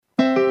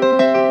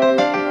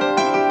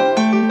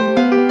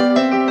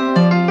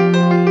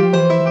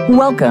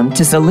Welcome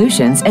to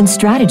Solutions and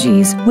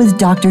Strategies with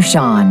Dr.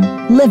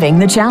 Sean, Living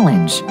the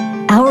Challenge.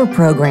 Our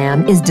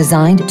program is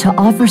designed to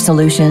offer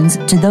solutions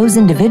to those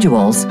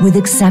individuals with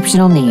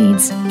exceptional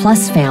needs,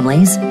 plus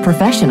families,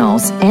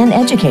 professionals, and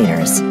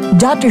educators.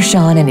 Dr.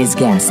 Sean and his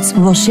guests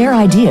will share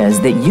ideas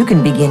that you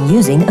can begin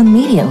using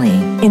immediately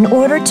in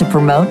order to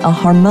promote a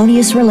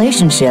harmonious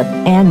relationship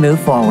and move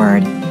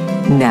forward.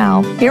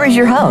 Now, here is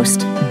your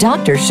host,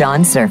 Dr.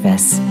 Sean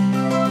Surface.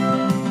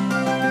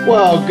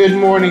 Well, good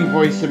morning,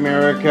 Voice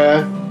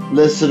America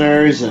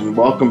listeners, and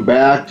welcome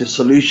back to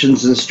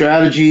Solutions and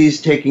Strategies,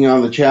 Taking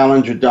on the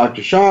Challenge with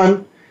Dr.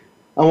 Sean.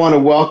 I want to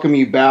welcome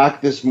you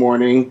back this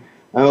morning.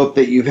 I hope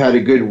that you've had a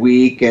good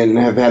week and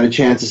have had a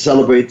chance to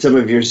celebrate some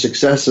of your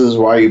successes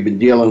while you've been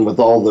dealing with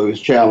all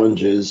those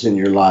challenges in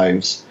your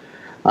lives.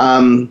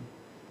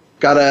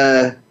 Got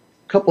a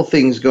couple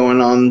things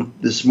going on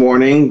this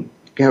morning.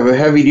 We have a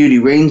heavy-duty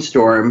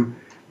rainstorm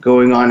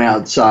going on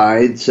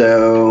outside,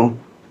 so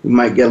we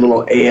might get a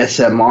little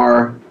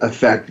ASMR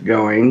effect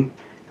going.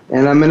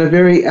 And I'm in a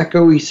very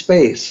echoey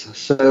space,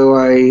 so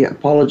I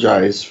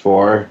apologize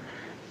for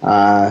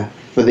the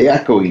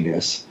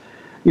echoiness.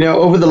 You know,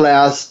 over the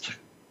last,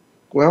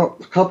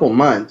 couple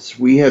months,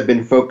 we have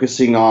been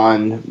focusing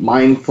on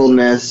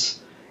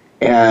mindfulness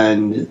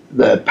and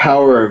the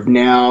Power of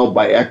Now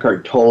by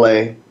Eckhart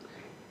Tolle.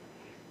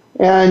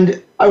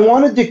 And I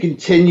wanted to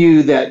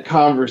continue that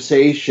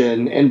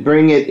conversation and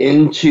bring it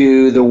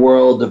into the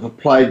world of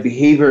applied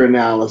behavior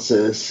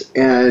analysis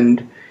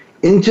and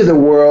into the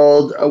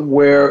world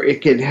where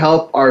it can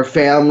help our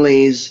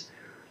families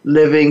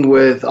living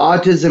with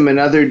autism and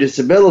other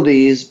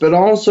disabilities, but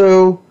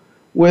also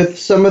with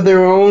some of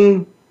their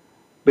own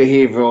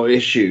behavioral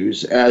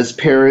issues as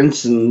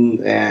parents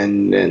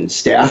and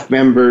staff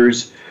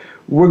members.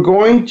 We're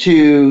going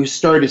to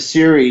start a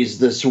series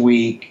this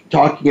week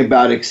talking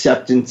about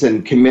acceptance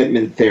and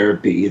commitment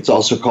therapy. It's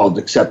also called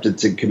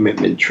acceptance and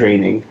commitment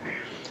training.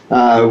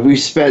 We've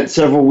spent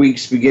several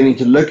weeks beginning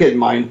to look at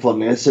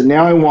mindfulness, and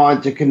now I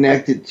want to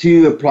connect it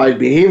to applied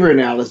behavior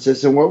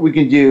analysis and what we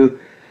can do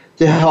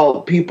to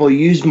help people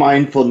use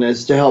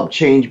mindfulness to help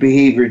change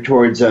behavior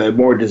towards a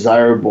more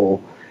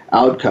desirable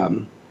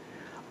outcome.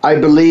 I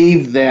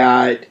believe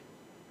that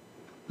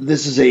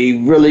this is a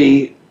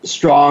really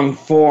strong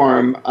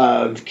form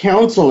of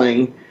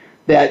counseling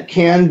that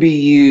can be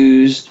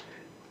used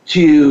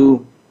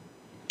to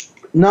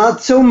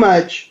not so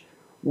much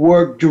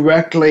work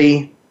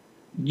directly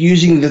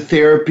using the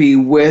therapy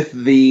with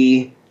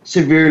the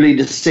severely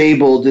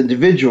disabled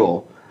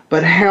individual,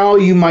 but how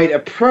you might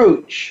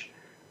approach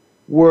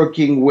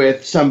working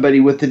with somebody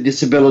with a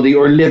disability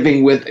or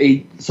living with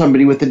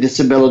somebody with a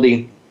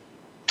disability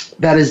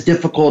that is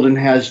difficult and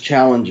has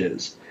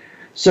challenges.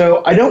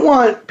 So I don't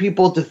want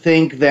people to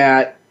think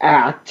that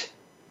ACT,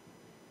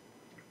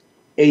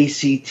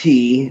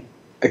 A-C-T,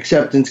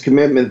 acceptance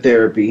commitment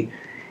therapy,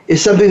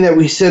 is something that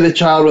we sit a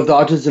child with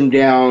autism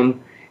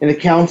down in a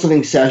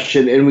counseling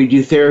session and we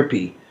do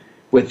therapy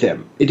with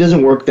them. It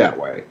doesn't work that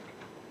way.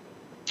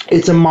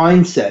 It's a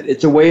mindset.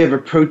 It's a way of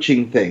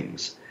approaching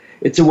things.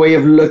 It's a way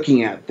of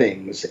looking at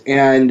things.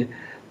 And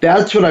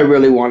that's what I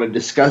really want to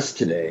discuss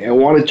today. I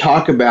want to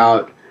talk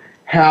about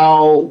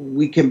how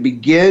we can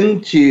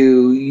begin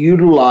to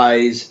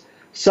utilize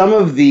some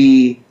of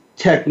the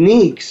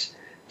techniques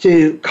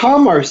to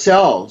calm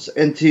ourselves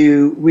and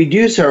to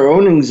reduce our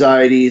own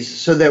anxieties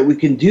so that we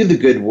can do the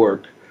good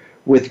work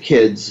with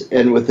kids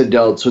and with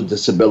adults with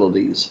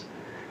disabilities.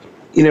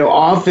 You know,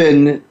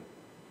 often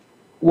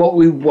what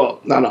we've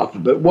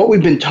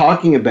been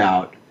talking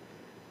about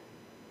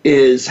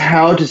is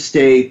how to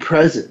stay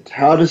present,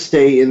 how to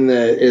stay in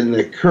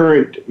the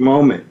current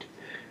moment.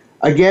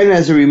 Again,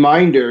 as a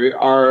reminder,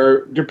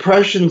 our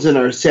depressions and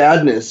our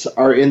sadness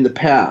are in the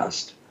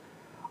past.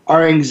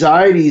 Our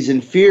anxieties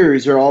and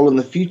fears are all in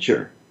the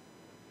future.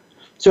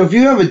 So if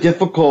you have a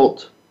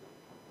difficult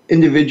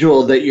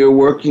individual that you're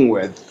working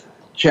with,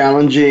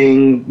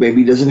 challenging,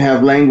 maybe doesn't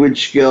have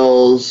language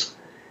skills,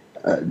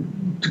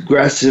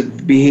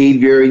 aggressive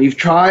behavior, and you've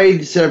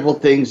tried several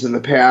things in the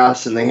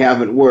past and they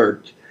haven't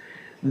worked,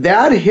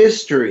 that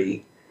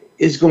history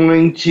is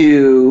going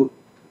to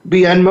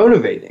be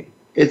unmotivating.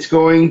 It's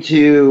going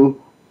to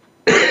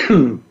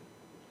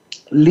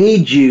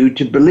lead you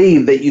to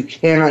believe that you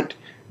can't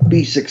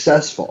be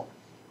successful.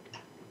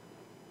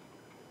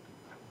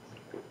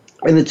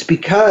 And it's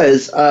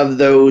because of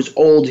those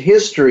old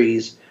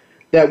histories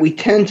that we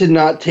tend to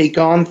not take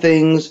on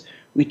things,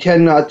 we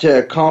tend not to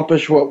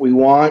accomplish what we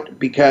want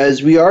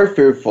because we are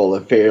fearful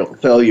of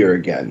failure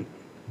again.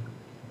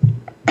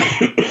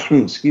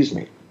 Excuse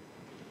me.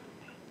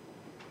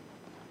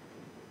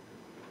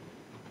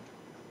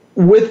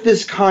 With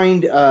this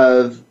kind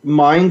of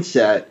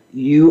mindset,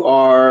 you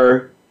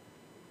are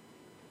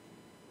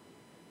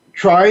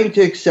trying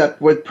to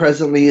accept what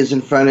presently is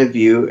in front of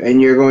you,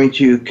 and you're going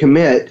to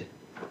commit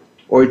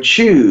or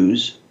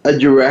choose a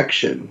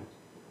direction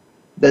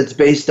that's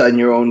based on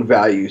your own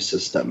value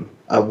system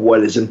of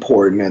what is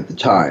important at the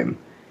time.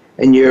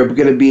 And you're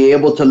going to be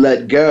able to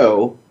let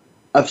go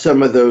of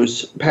some of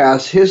those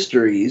past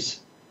histories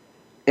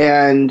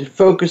and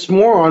focus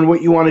more on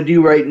what you want to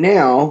do right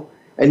now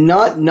and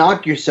not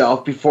knock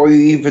yourself before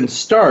you even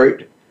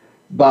start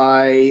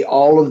by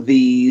all of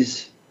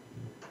these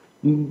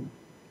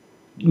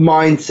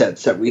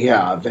mindsets that we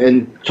have.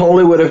 And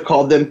Tolle would have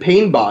called them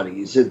pain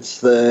bodies.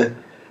 It's the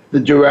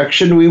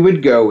direction we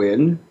would go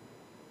in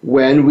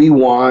when we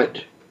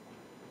want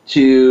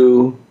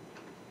to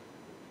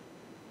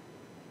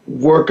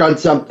work on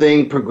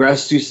something,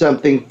 progress through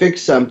something,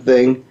 fix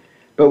something,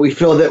 but we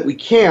feel that we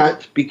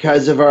can't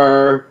because of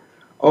our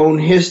own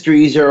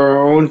histories or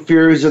our own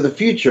fears of the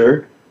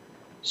future.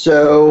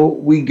 So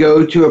we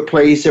go to a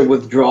place of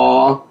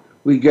withdrawal.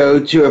 We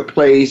go to a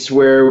place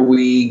where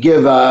we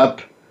give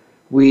up.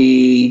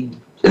 We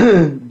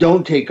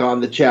don't take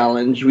on the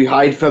challenge. We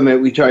hide from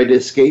it. We try to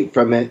escape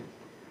from it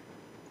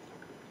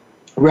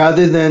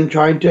rather than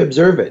trying to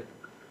observe it.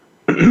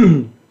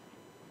 And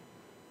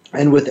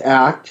with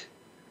ACT,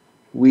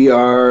 we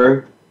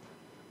are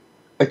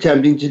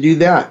attempting to do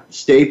that.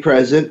 Stay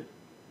present,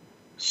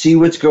 see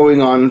what's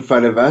going on in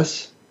front of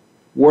us,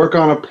 work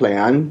on a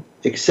plan,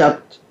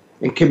 accept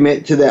and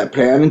commit to that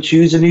plan, and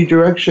choose a new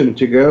direction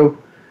to go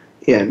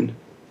in.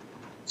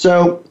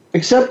 So,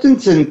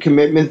 acceptance and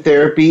commitment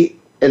therapy,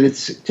 and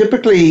it's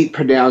typically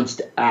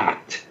pronounced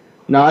ACT,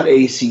 not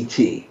ACT,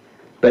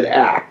 but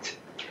ACT,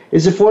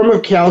 is a form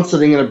of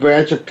counseling and a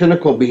branch of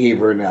clinical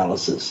behavior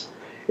analysis.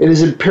 It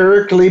is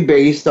empirically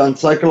based on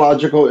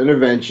psychological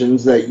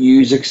interventions that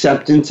use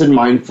acceptance and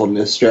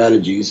mindfulness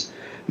strategies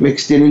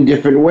mixed in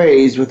different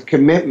ways with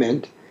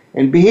commitment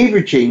and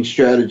behavior change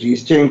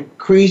strategies to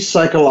increase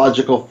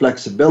psychological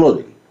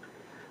flexibility.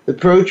 The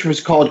approach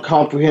was called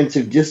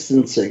comprehensive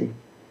distancing,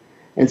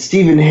 and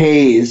Stephen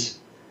Hayes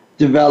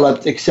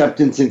developed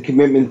acceptance and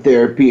commitment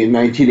therapy in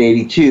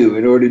 1982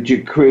 in order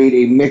to create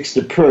a mixed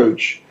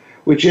approach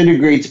which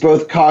integrates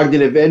both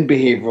cognitive and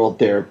behavioral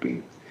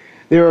therapy.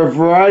 There are a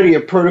variety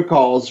of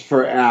protocols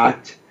for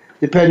ACT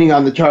depending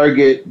on the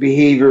target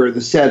behavior or the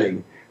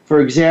setting.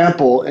 For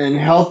example, in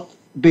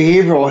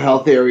behavioral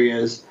health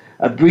areas,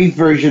 a brief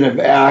version of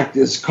ACT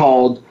is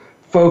called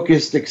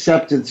Focused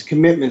Acceptance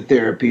Commitment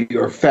Therapy,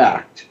 or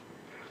FACT.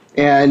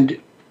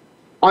 And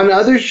on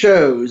other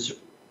shows,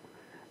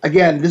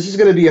 again, this is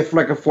going to be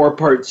like a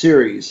 4-part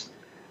series.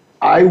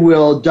 I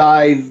will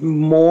dive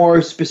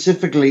more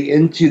specifically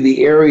into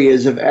the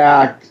areas of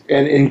ACT,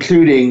 and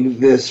including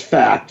this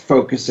FACT,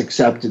 Focused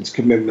Acceptance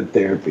Commitment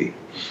Therapy.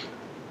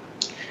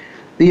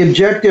 The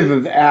objective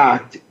of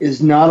ACT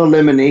is not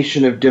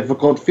elimination of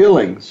difficult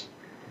feelings.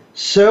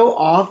 So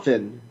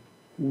often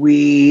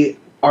we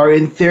are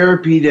in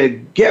therapy to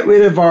get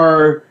rid of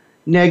our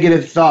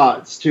negative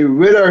thoughts, to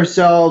rid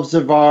ourselves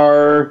of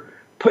our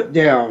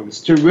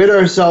put-downs, to rid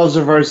ourselves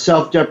of our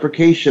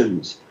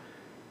self-deprecations.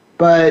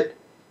 But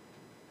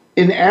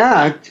in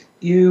ACT,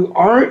 you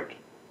aren't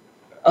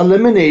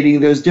eliminating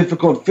those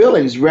difficult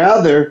feelings.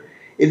 Rather,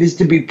 it is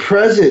to be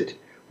present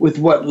with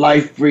what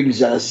life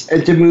brings us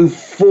and to move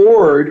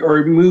forward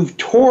or move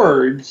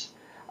towards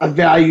a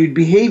valued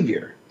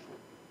behavior.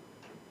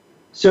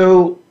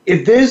 So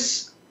if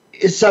this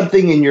is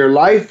something in your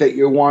life that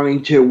you're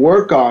wanting to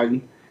work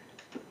on,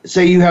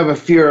 say you have a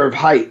fear of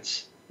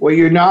heights, well,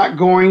 you're not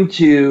going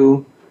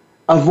to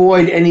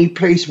avoid any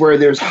place where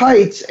there's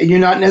heights, and you're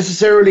not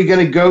necessarily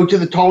going to go to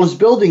the tallest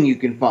building you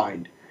can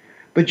find.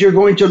 But you're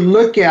going to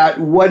look at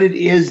what it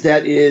is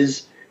that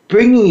is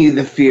bringing you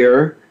the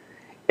fear,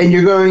 and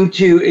you're going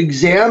to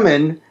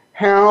examine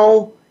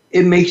how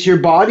it makes your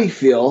body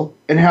feel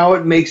and how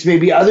it makes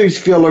maybe others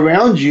feel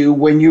around you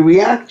when you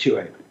react to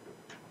it.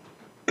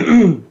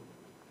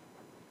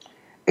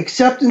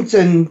 Acceptance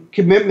and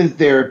commitment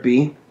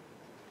therapy.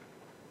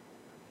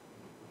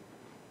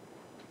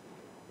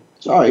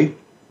 Sorry.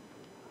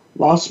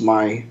 Lost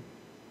my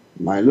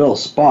little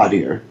spot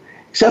here.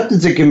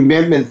 Acceptance and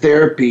commitment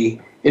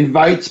therapy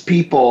invites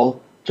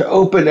people to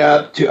open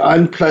up to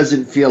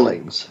unpleasant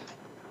feelings.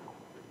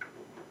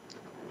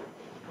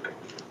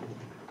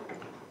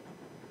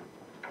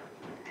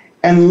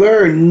 And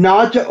learn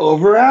not to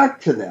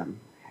overact to them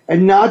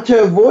and not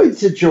to avoid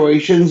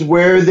situations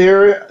where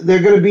they're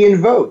going to be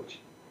invoked.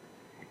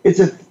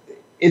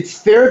 Its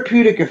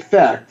therapeutic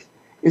effect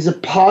is a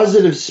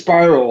positive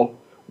spiral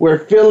where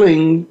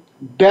feeling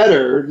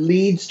better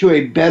leads to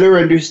a better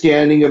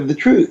understanding of the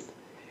truth.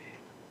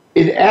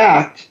 In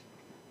ACT,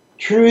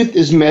 truth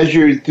is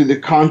measured through the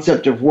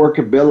concept of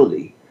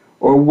workability,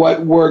 or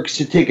what works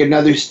to take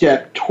another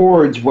step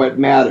towards what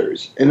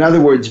matters. In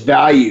other words,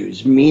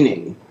 values,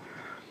 meaning.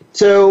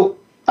 So,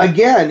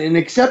 again, in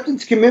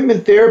acceptance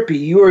commitment therapy,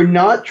 you are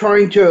not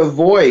trying to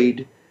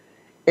avoid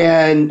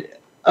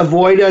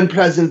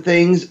unpleasant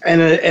things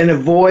and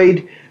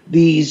avoid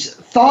these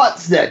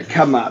thoughts that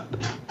come up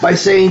by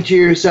saying to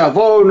yourself,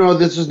 oh, no,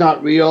 this is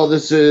not real.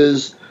 This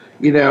is,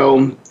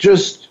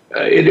 just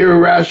an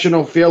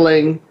irrational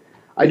feeling.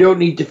 I don't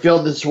need to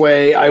feel this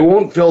way. I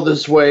won't feel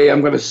this way.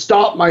 I'm going to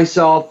stop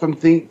myself from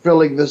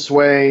feeling this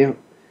way.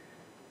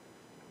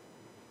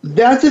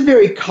 That's a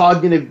very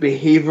cognitive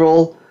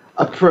behavioral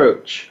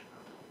approach.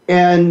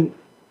 And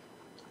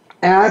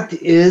ACT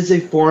is a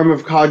form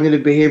of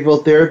cognitive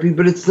behavioral therapy,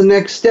 but it's the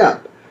next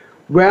step.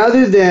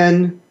 Rather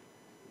than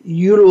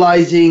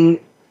utilizing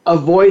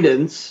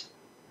avoidance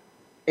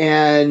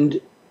and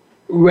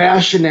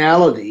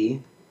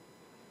rationality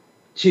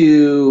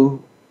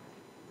to,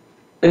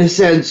 in a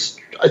sense,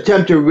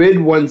 attempt to rid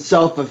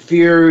oneself of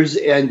fears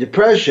and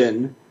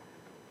depression,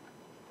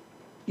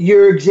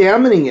 you're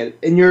examining it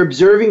and you're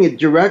observing it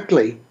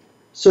directly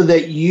so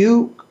that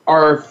you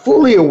are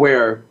fully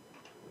aware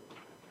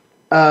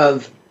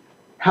of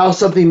how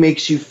something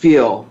makes you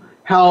feel,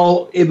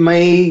 how it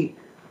may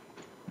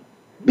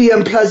be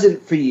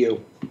unpleasant for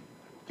you,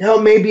 how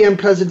it may be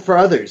unpleasant for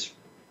others.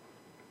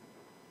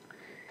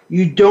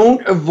 You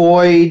don't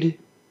avoid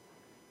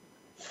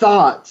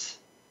thoughts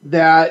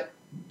that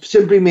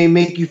simply may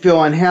make you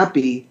feel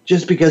unhappy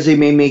just because they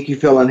may make you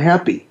feel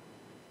unhappy.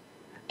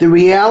 The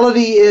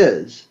reality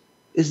is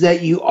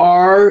that you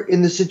are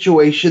in the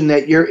situation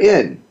that you're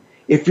in.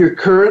 If you're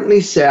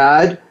currently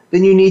sad,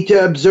 then you need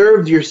to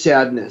observe your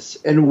sadness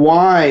and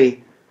why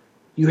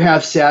you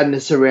have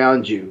sadness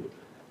around you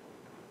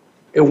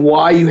and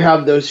why you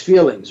have those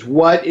feelings.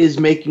 What is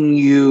making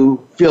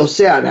you feel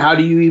sad? How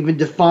do you even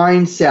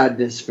define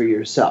sadness for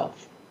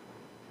yourself?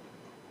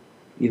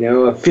 You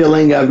know, a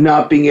feeling of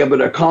not being able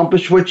to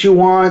accomplish what you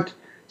want,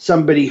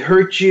 somebody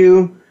hurt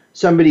you,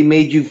 somebody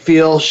made you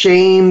feel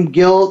shame,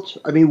 guilt.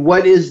 I mean,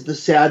 what is the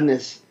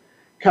sadness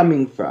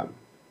coming from?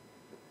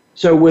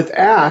 So with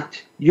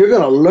ACT, you're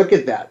going to look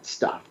at that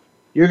stuff.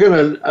 You're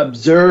going to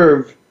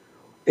observe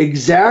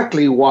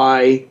exactly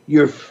why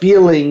you're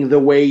feeling the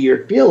way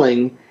you're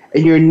feeling,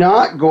 and you're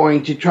not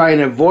going to try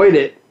and avoid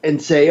it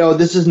and say, oh,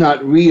 this is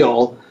not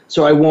real,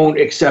 so I won't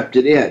accept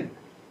it in.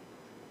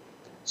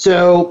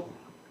 So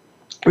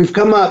we've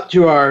come up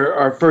to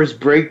our first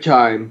break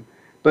time,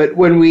 but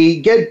when we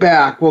get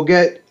back, we'll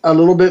get a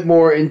little bit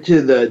more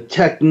into the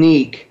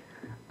technique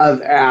of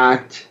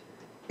ACT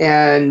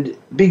and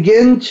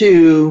begin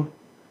to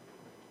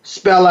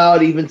spell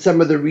out even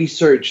some of the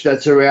research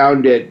that's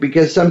around it,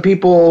 because some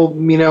people,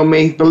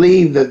 may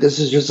believe that this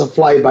is just a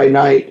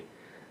fly-by-night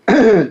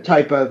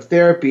type of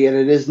therapy, and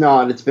it is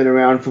not. It's been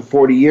around for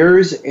 40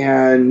 years,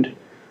 and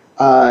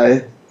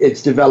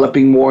it's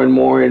developing more and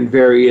more in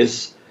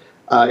various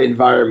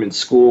environments,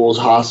 schools,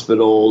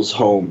 hospitals,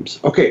 homes.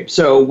 Okay,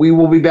 so we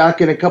will be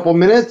back in a couple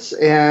minutes,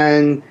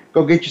 and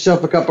go get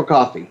yourself a cup of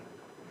coffee.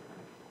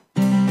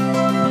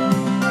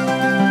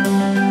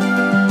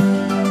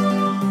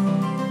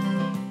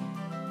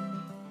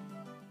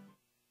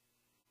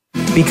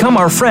 Become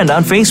our friend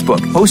on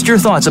Facebook. Post your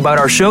thoughts about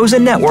our shows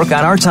and network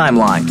on our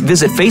timeline.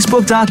 Visit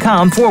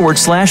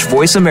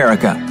facebook.com/Voice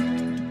America.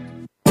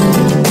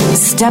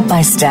 Step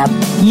by step,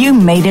 you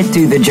made it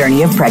through the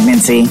journey of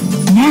pregnancy.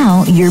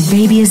 Now your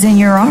baby is in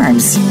your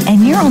arms,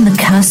 and you're on the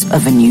cusp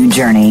of a new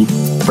journey,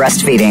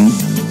 breastfeeding.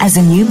 As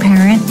a new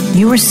parent,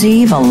 you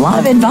receive a lot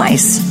of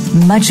advice,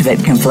 much of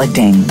it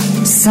conflicting,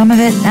 some of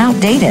it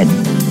outdated.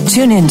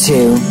 Tune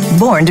into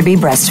Born to be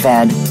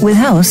Breastfed with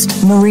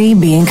host Marie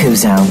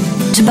Biancuzzo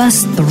to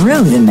bust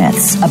through the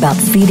myths about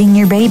feeding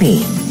your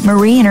baby.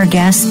 Marie and her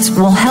guests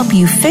will help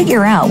you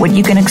figure out what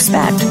you can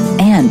expect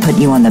and put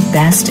you on the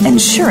best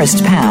and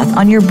surest path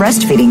on your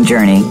breastfeeding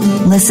journey.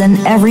 Listen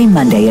every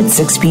Monday at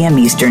 6 p.m.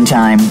 Eastern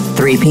Time,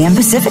 3 p.m.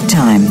 Pacific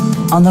Time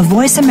on the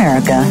Voice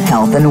America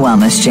Health and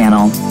Wellness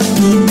Channel.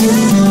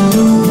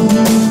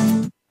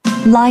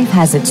 Life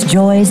has its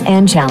joys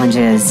and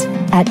challenges.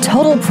 At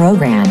Total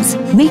Programs,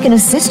 we can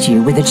assist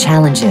you with the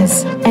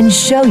challenges and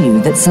show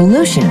you that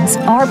solutions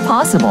are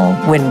possible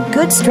when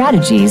good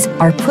strategies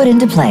are put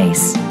into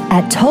place.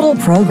 At Total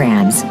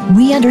Programs,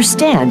 we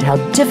understand how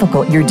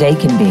difficult your day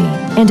can be,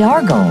 and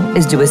our goal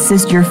is to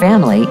assist your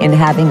family in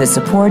having the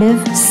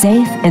supportive,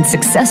 safe, and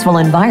successful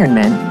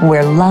environment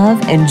where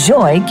love and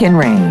joy can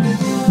reign.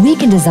 We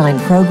can design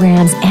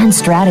programs and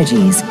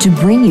strategies to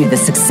bring you the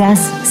success,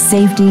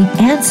 safety,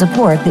 and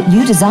support that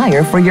you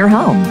desire for your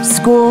home,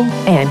 school,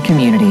 and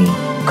community.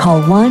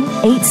 Call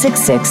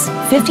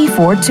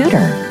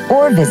 1-866-54-TUTOR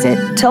or visit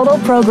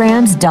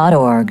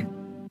totalprograms.org.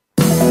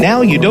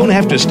 Now you don't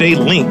have to stay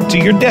linked to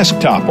your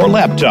desktop or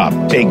laptop.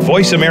 Take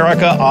Voice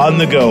America on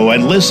the go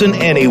and listen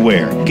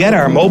anywhere. Get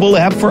our mobile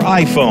app for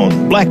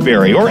iPhone,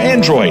 BlackBerry, or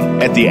Android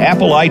at the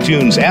Apple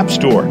iTunes App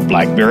Store,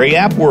 BlackBerry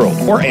App World,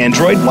 or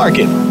Android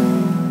Market.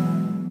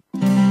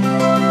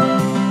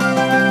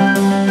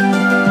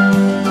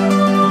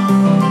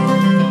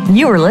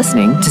 You are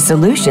listening to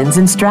Solutions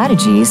and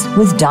Strategies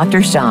with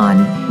Dr.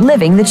 Sean,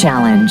 Living the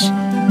Challenge.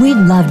 We'd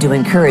love to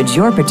encourage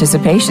your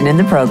participation in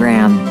the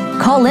program.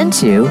 Call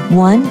into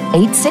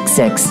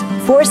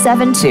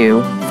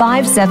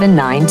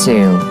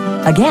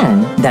 1-866-472-5792.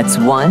 Again, that's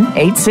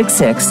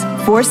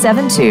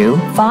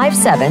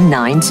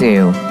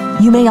 1-866-472-5792.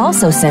 You may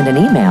also send an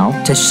email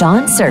to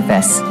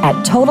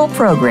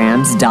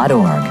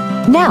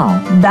seansurface@totalprograms.org.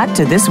 Now, back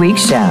to this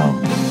week's show.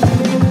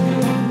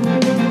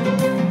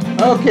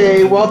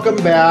 Okay, welcome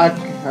back.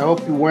 I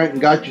hope you went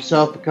and got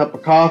yourself a cup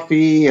of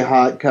coffee, a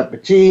hot cup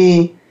of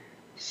tea,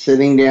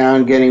 sitting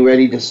down, getting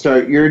ready to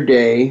start your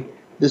day.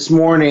 This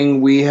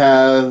morning we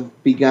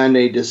have begun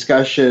a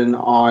discussion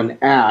on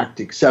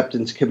ACT,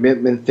 Acceptance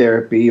Commitment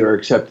Therapy, or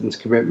Acceptance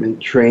Commitment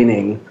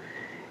Training.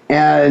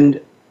 And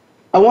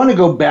I want to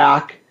go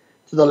back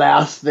to the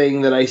last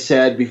thing that I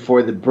said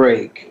before the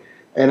break,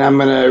 and I'm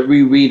going to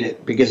reread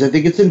it because I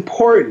think it's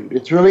important.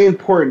 It's really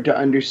important to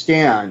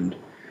understand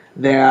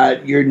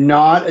that you're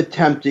not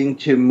attempting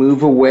to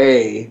move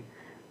away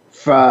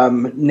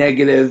from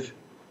negative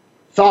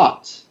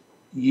thoughts.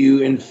 You,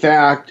 in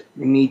fact,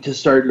 need to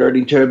start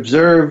learning to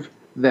observe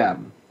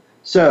them.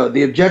 So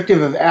the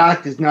objective of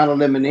ACT is not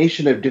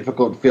elimination of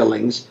difficult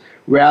feelings.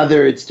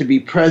 Rather, it's to be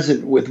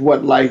present with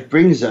what life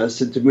brings us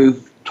and to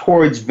move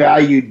towards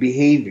valued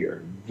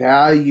behavior.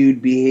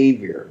 Valued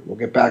behavior. We'll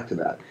get back to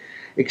that.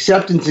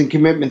 Acceptance and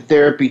commitment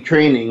therapy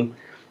training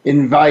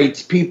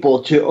invites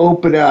people to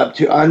open up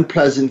to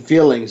unpleasant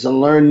feelings and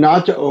learn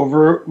not to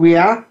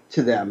overreact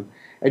to them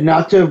and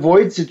not to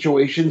avoid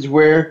situations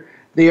where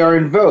they are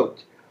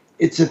invoked.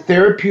 It's a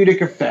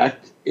therapeutic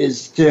effect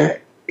is a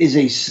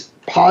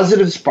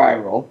positive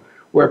spiral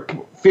where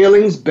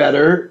feeling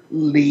better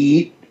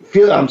leads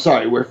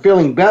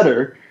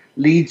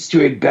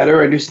to a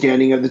better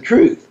understanding of the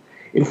truth.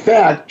 In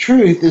fact,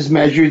 truth is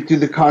measured through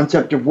the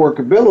concept of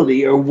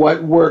workability, or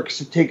what works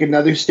to take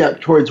another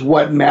step towards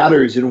what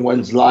matters in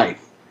one's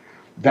life.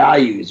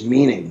 Values,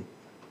 meaning.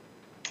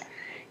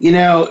 You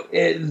know,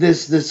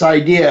 this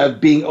idea of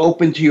being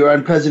open to your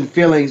unpleasant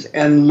feelings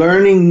and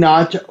learning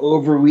not to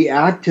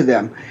overreact to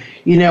them.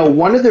 You know,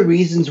 one of the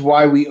reasons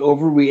why we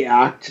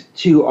overreact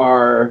to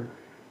our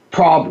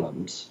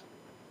problems,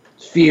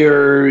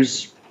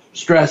 fears,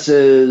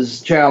 stresses,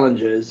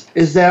 challenges,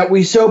 is that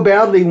we so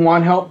badly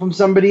want help from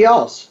somebody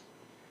else.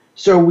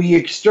 So we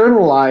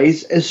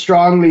externalize as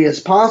strongly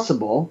as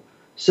possible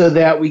so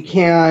that we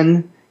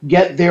can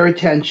get their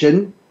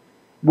attention,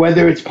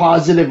 whether it's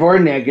positive or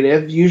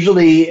negative.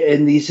 Usually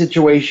in these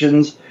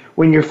situations,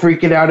 when you're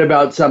freaking out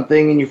about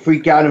something and you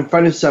freak out in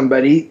front of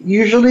somebody,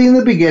 usually in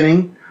the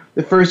beginning,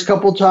 the first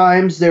couple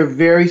times, they're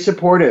very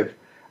supportive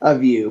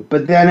of you.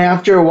 But then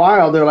after a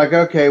while, they're like,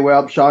 okay,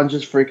 well, Sean's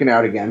just freaking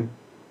out again.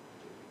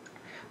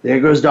 There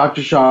goes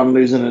Dr. Sean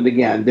losing it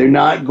again. They're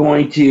not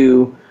going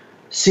to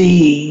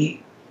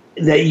see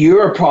that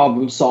you're a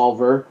problem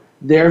solver.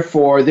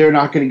 Therefore, they're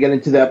not going to get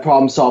into that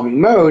problem-solving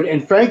mode.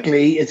 And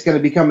frankly, it's going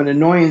to become an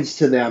annoyance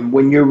to them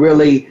when you're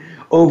really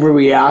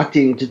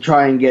overreacting to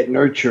try and get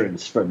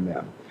nurturance from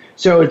them.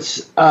 So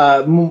it's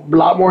a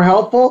lot more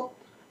helpful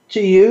to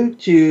you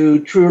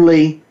to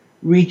truly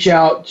reach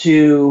out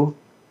to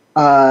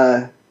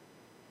that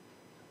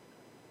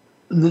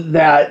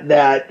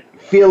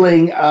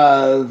feeling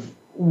of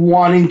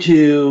wanting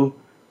to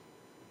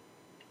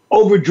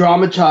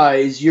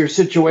over-dramatize your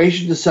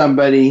situation to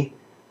somebody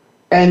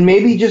and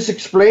maybe just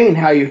explain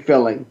how you're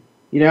feeling.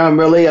 You know, I'm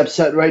really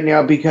upset right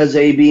now because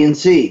A, B, and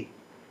C.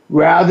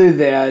 Rather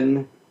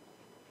than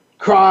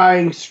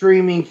crying,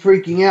 screaming,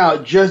 freaking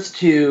out just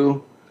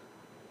to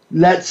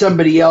let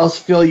somebody else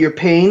feel your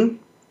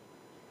pain.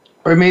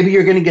 Or maybe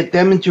you're going to get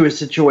them into a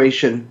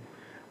situation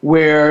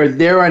where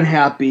they're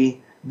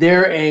unhappy,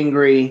 they're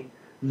angry,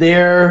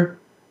 they're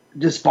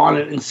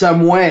despondent in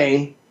some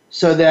way,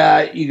 so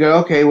that you go,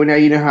 okay, well, now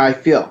you know how I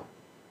feel.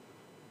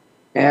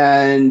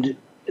 And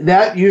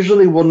that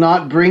usually will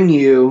not bring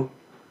you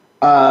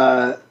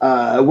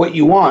what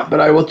you want.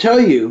 But I will tell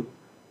you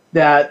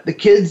that the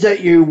kids that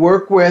you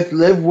work with,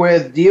 live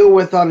with, deal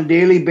with on a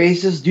daily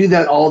basis do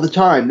that all the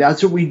time.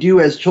 That's what we do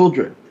as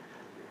children.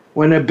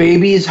 When a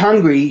baby is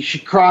hungry, she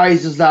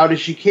cries as loud as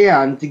she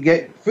can to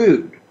get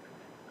food.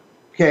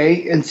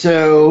 Okay? And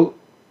so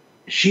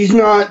she's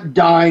not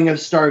dying of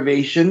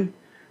starvation,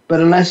 but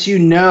unless you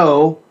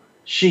know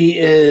she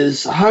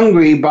is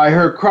hungry by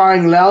her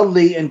crying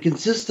loudly and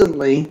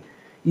consistently,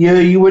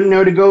 you wouldn't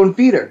know to go and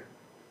feed her.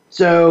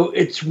 So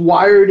it's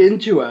wired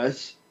into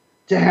us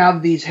to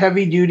have these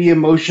heavy-duty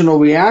emotional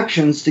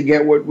reactions to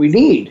get what we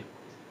need.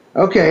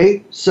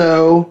 Okay,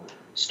 so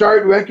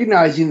start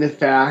recognizing the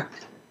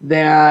fact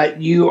that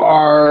you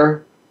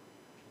are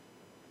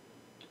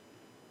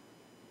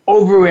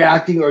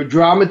overreacting or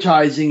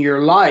dramatizing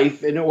your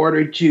life in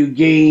order to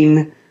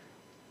gain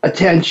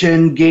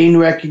attention, gain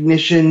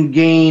recognition,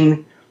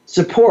 gain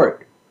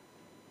support.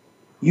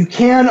 You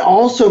can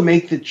also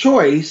make the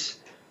choice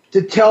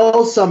to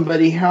tell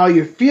somebody how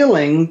you're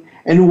feeling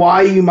and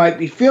why you might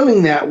be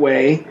feeling that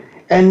way,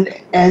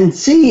 and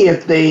see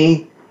if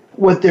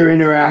what their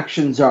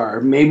interactions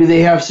are. Maybe they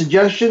have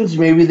suggestions,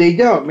 maybe they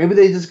don't. Maybe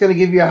they're just going to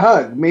give you a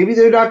hug. Maybe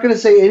they're not going to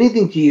say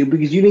anything to you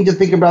because you need to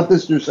think about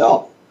this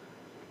yourself.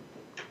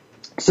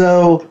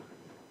 So,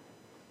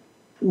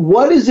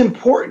 what is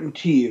important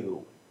to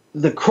you?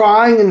 The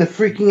crying and the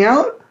freaking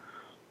out,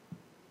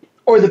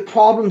 or the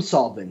problem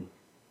solving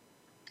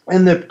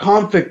and the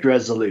conflict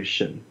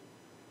resolution?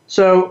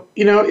 So,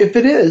 if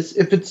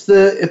it's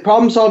the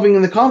problem solving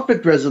and the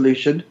conflict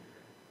resolution,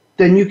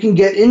 then you can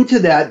get into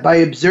that by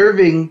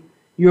observing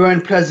your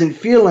unpleasant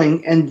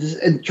feeling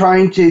and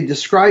trying to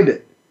describe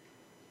it.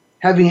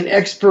 Having an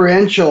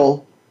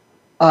experiential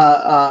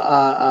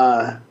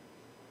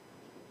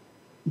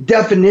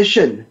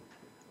definition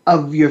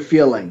of your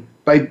feeling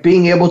by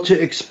being able to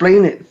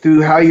explain it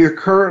through how you're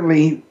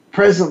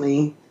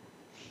presently,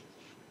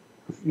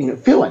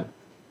 feeling.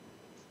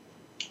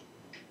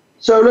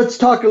 So let's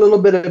talk a little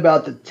bit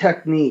about the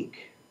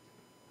technique.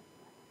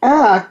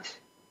 ACT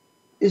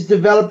is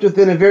developed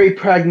within a very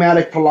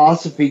pragmatic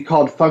philosophy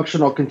called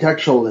functional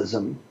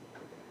contextualism.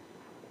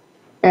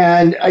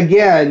 And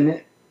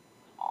again,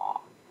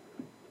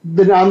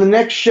 on the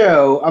next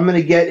show, I'm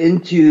going to get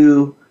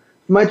into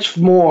much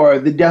more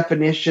the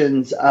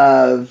definitions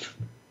of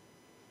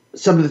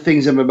some of the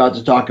things I'm about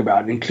to talk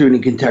about,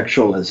 including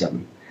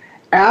contextualism.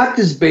 ACT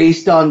is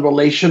based on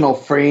relational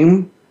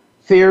frame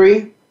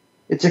theory.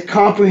 It's a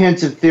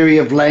comprehensive theory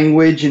of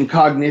language and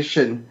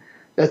cognition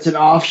that's an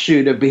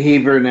offshoot of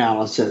behavior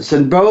analysis.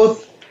 And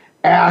both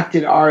ACT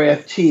and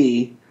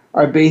RFT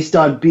are based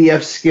on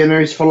B.F.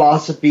 Skinner's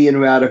philosophy and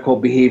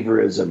radical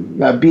behaviorism.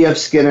 Now, B.F.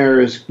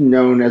 Skinner is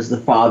known as the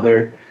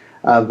father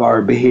of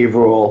our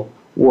behavioral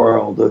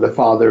world, or the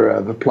father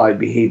of applied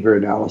behavior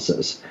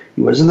analysis.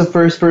 He wasn't the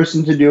first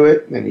person to do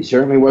it, and he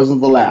certainly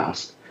wasn't the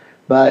last.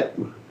 But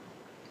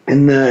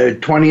in the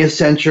 20th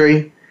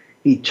century,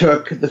 he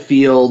took the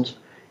field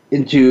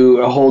into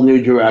a whole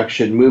new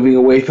direction, moving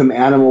away from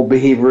animal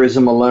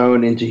behaviorism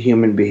alone into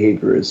human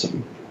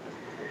behaviorism.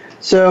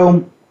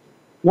 So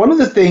one of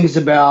the things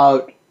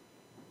about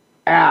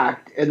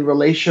ACT and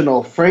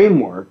relational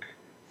framework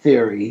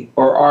theory,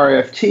 or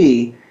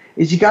RFT,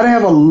 is you got to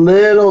have a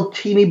little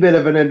teeny bit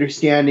of an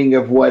understanding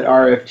of what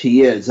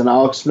RFT is, and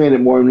I'll explain it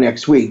more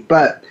next week.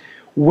 But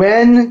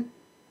when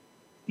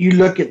you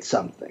look at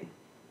something,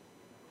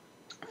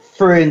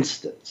 for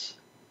instance,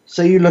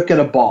 say you look at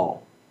a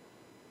ball,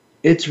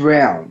 it's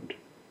round.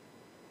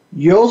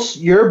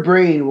 Your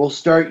brain will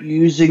start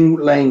using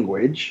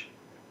language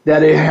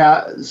that it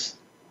has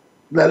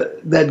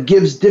that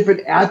gives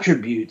different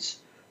attributes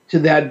to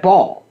that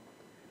ball.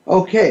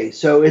 Okay,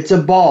 so it's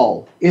a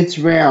ball. It's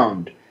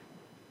round.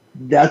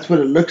 That's what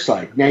it looks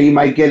like. Now you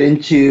might get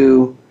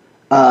into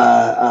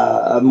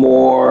a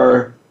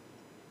more,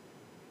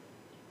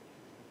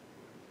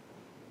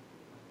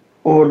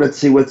 let's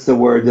see, what's the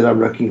word that I'm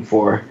looking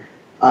for?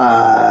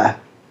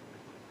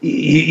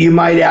 You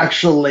might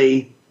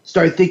actually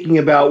start thinking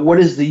about what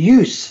is the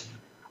use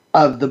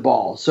of the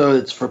ball. So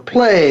it's for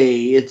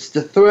play, it's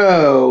to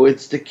throw,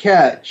 it's to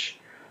catch.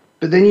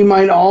 But then you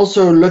might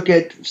also look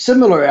at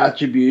similar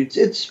attributes.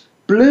 It's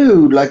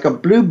blue, like a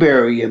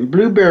blueberry, and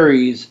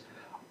blueberries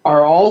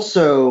are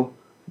also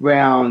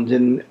round.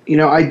 And,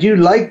 I do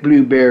like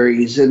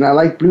blueberries, and I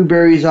like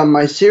blueberries on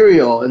my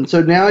cereal. And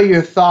so now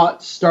your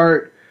thoughts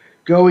start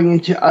going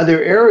into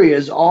other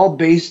areas, all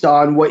based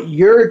on what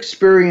your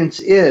experience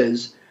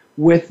is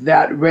with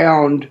that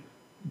round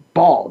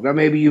ball. Now,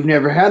 maybe you've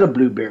never had a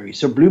blueberry,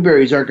 so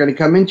blueberries aren't going to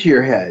come into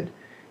your head.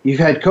 You've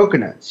had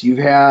coconuts. You've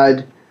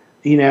had,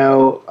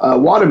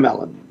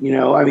 watermelon.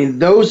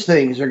 Those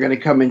things are going to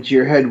come into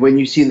your head when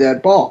you see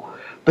that ball.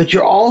 But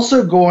you're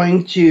also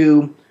going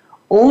to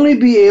only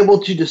be able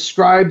to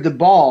describe the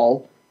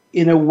ball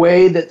in a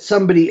way that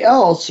somebody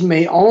else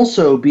may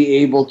also be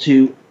able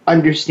to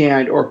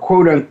understand or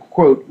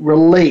quote-unquote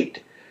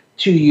relate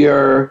to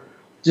your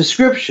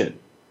description.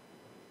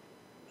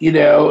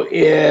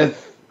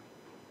 If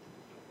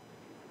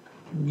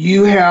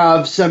you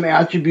have some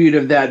attribute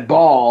of that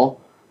ball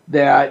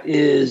that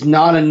is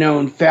not a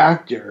known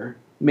factor,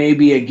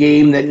 maybe a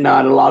game that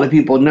not a lot of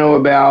people know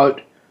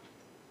about,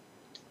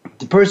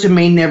 the person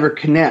may never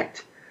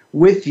connect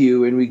with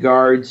you in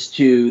regards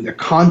to the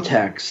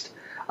context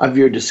of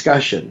your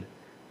discussion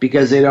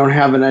because they don't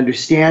have an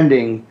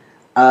understanding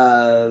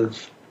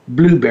of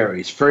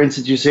blueberries. For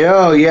instance, you say,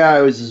 oh yeah,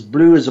 it was as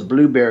blue as a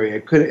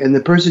blueberry. And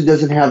the person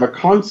doesn't have a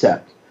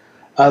concept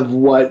of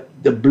what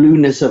the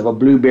blueness of a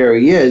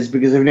blueberry is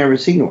because they've never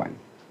seen one.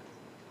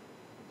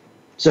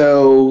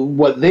 So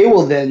what they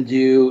will then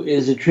do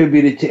is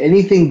attribute it to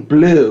anything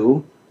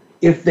blue,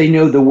 if they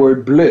know the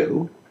word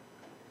blue,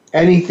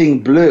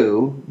 anything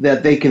blue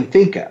that they can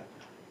think of.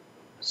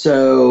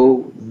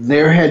 So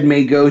their head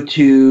may go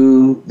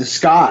to the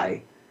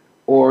sky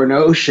or an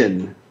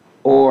ocean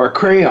or a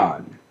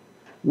crayon,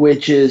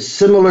 which is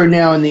similar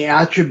now in the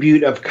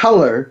attribute of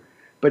color,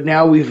 but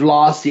now we've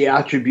lost the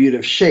attribute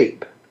of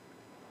shape.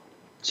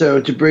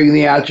 So to bring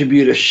the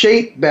attribute of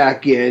shape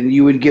back in,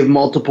 you would give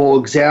multiple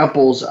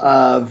examples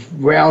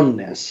of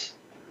roundness,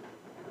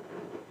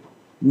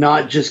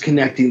 not just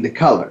connecting the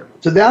color.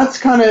 So that's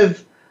kind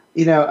of,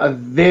 a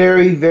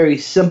very, very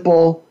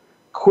simple,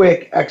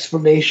 quick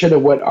explanation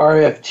of what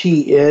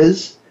RFT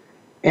is.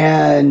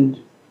 And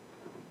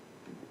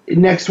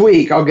next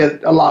week, I'll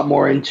get a lot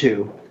more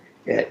into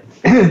it.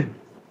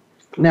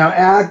 Now,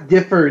 ACT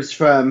differs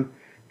from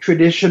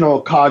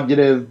traditional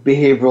cognitive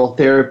behavioral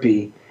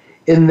therapy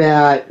in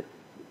that,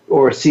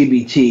 or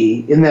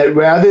CBT, in that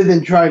rather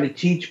than trying to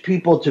teach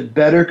people to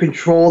better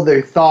control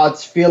their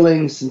thoughts,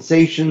 feelings,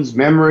 sensations,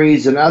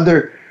 memories, and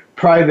other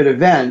private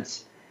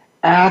events,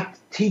 ACT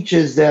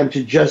teaches them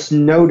to just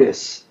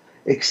notice,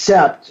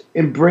 accept,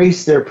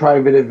 embrace their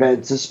private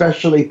events,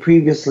 especially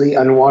previously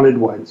unwanted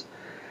ones.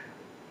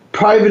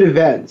 private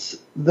events.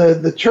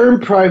 The term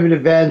private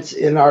events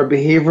in our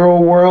behavioral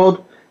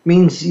world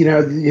means,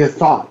 your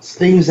thoughts,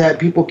 things that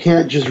people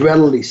can't just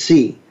readily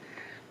see,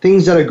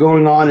 things that are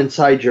going on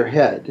inside your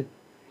head.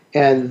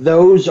 And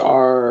those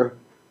are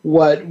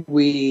what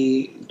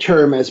we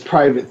term as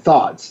private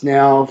thoughts.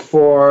 Now,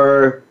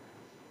 for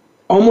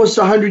almost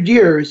 100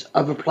 years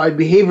of applied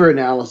behavior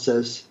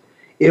analysis,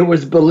 it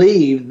was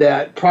believed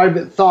that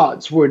private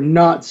thoughts were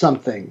not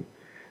something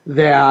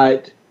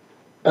that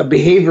a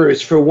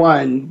behaviorist, for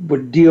one,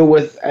 would deal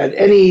with at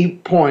any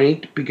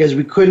point, because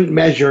we couldn't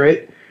measure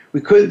it, we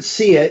couldn't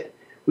see it,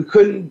 we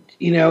couldn't,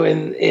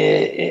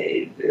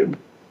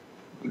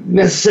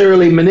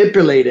 necessarily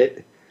manipulate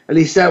it. At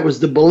least that was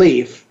the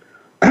belief.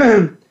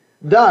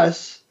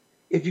 Thus,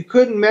 if you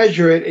couldn't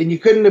measure it and you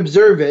couldn't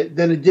observe it,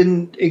 then it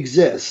didn't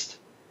exist.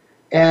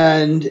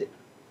 And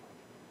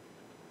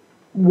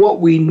what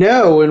we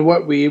know and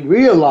what we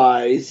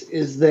realize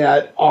is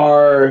that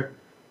our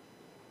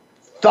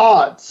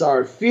thoughts,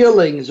 our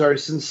feelings, our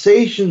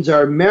sensations,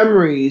 our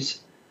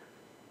memories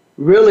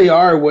really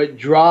are what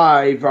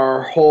drive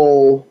our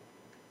whole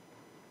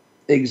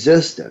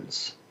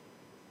existence.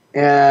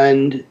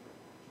 And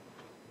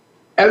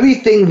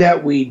everything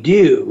that we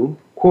do,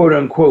 quote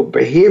unquote,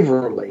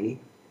 behaviorally,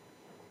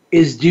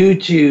 is due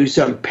to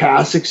some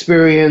past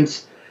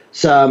experience,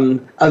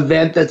 some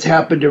event that's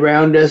happened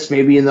around us,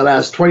 maybe in the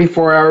last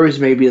 24 hours,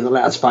 maybe in the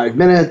last 5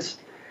 minutes.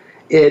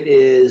 It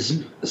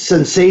is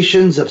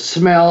sensations of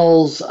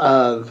smells,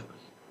 of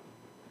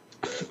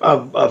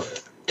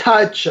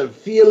touch, of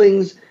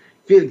feelings,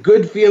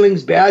 good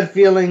feelings, bad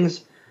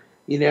feelings.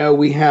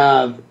 We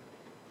have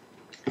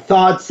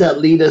thoughts that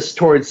lead us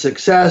towards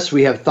success.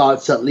 We have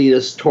thoughts that lead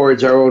us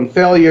towards our own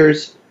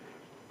failures.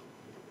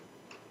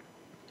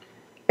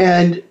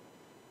 And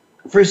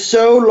for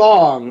so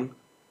long,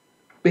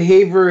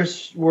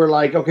 behaviorists were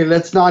like, okay,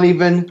 let's not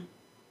even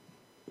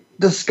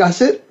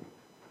discuss it.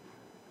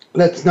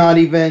 Let's not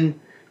even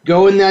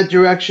go in that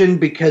direction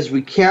because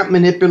we can't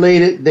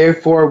manipulate it.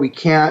 Therefore, we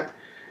can't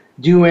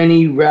do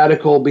any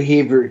radical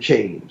behavior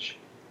change.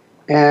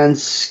 And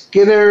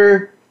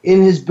Skinner,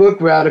 in his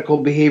book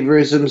Radical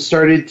Behaviorism,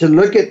 started to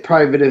look at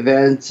private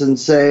events and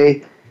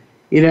say,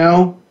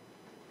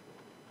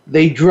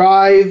 they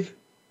drive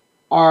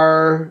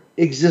our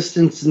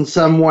existence in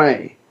some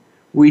way.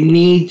 We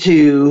need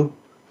to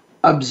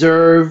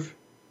observe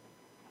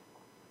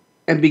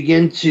and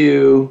begin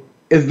to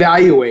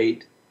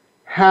evaluate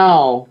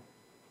how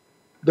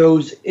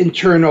those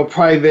internal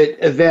private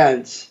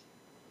events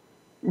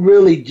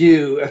really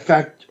do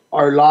affect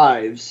our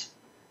lives.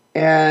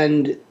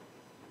 And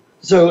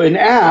so in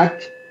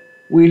ACT,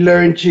 we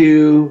learn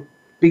to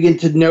begin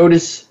to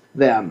notice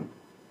them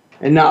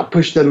and not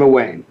push them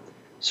away.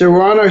 So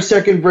we're on our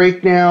second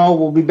break now.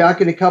 We'll be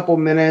back in a couple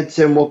minutes,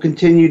 and we'll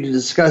continue to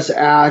discuss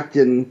ACT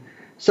and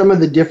some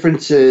of the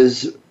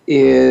differences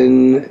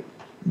in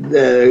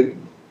the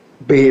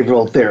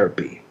behavioral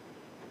therapy.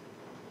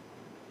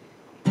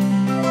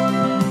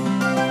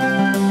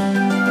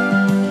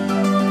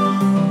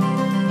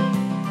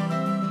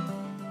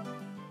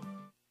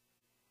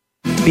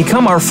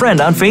 Become our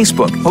friend on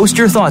Facebook. Post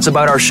your thoughts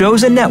about our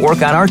shows and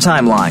network on our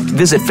timeline.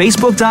 Visit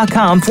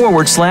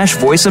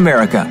facebook.com/Voice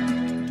America.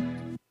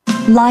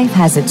 Life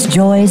has its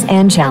joys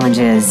and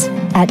challenges.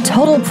 At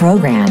Total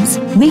Programs,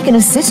 we can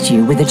assist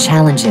you with the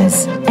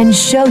challenges and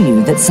show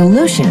you that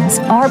solutions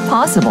are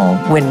possible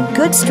when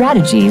good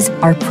strategies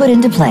are put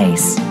into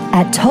place.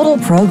 At Total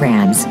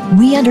Programs,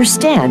 we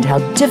understand how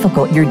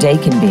difficult your day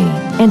can be,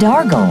 and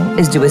our goal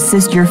is to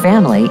assist your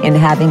family in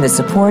having the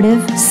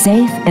supportive,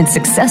 safe, and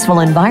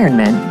successful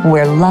environment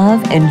where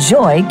love and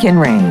joy can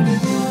reign.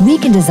 We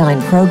can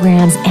design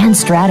programs and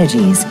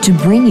strategies to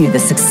bring you the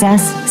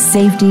success,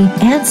 safety,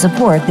 and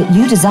support that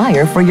you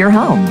desire for your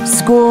home,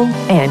 school,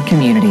 and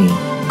community.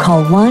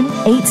 Call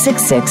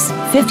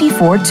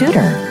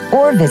 1-866-54-TUTOR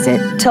or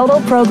visit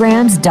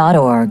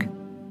totalprograms.org.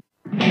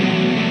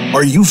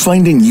 Are you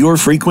finding your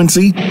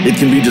frequency? It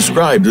can be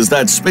described as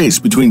that space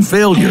between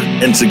failure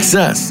and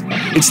success.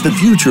 It's the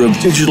future of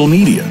digital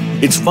media.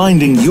 It's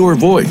finding your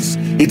voice.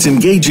 It's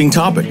engaging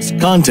topics,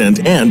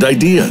 content, and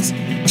ideas.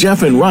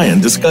 Jeff and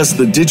Ryan discuss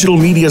the digital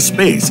media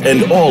space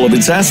and all of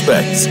its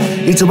aspects.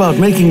 It's about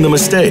making the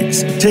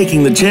mistakes,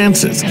 taking the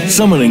chances,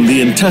 summoning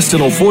the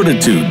intestinal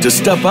fortitude to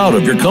step out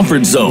of your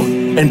comfort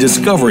zone, and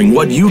discovering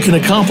what you can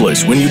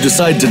accomplish when you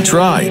decide to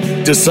try,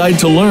 decide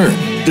to learn,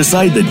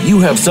 decide that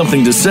you have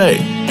something to say,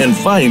 and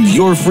find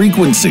your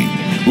frequency.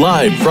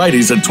 Live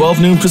Fridays at 12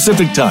 noon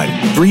Pacific Time,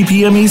 3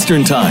 p.m.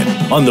 Eastern Time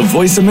on the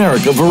Voice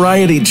America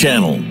Variety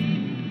Channel.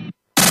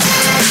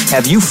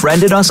 Have you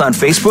friended us on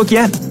Facebook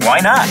yet? Why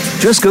not?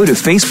 Just go to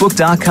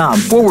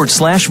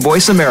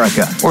facebook.com/Voice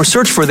America or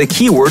search for the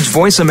keywords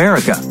Voice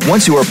America.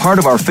 Once you are part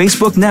of our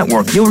Facebook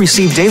network, you'll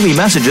receive daily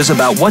messages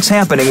about what's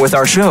happening with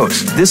our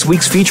shows, this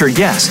week's featured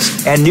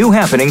guests, and new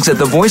happenings at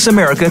the Voice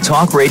America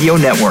Talk Radio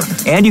Network.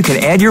 And you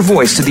can add your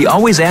voice to the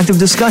always active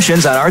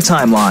discussions on our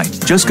timeline.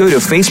 Just go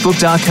to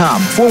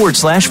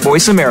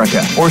facebook.com/Voice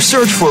America or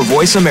search for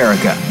Voice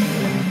America.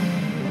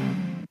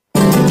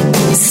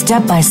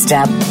 Step by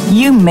step,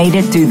 you made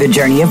it through the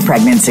journey of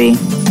pregnancy.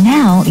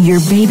 Now your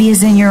baby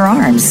is in your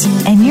arms,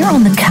 and you're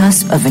on the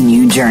cusp of a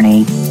new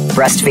journey,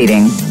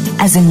 breastfeeding.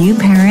 As a new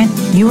parent,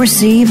 you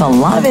receive a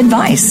lot of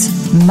advice,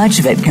 much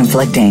of it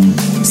conflicting,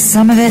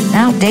 some of it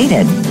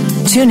outdated.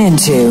 Tune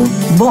into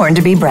Born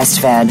to be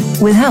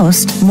Breastfed with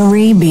host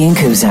Marie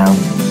Biancuzzo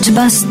to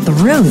bust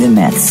through the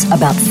myths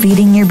about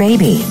feeding your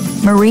baby.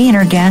 Marie and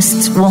her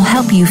guests will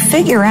help you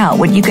figure out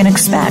what you can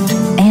expect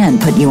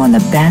and put you on the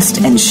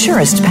best and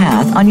surest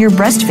path on your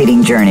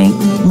breastfeeding journey.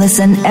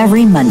 Listen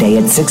every Monday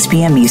at 6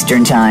 p.m.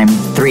 Eastern Time,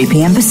 3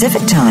 p.m.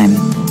 Pacific Time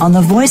on the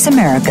Voice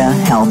America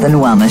Health and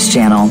Wellness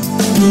Channel.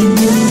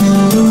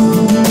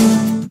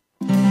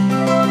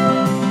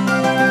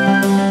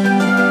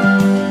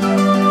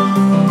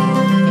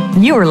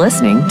 You are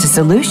listening to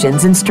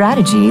Solutions and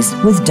Strategies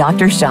with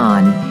Dr.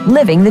 Sean,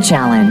 Living the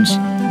Challenge.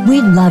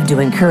 We'd love to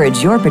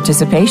encourage your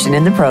participation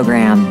in the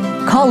program.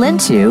 Call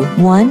into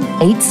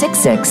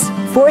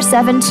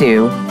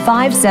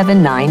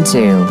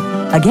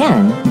 1-866-472-5792.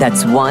 Again,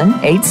 that's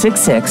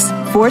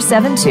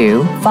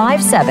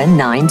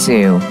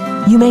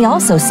 1-866-472-5792. You may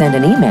also send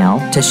an email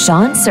to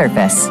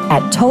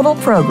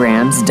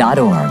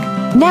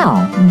seansurface@totalprograms.org.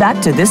 Now, back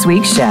to this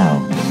week's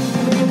show.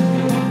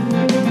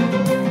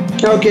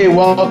 Okay,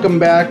 welcome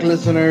back,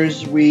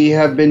 listeners. We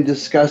have been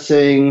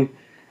discussing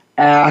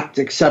ACT,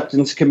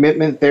 Acceptance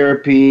Commitment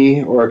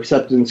Therapy, or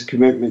Acceptance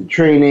Commitment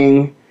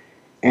Training,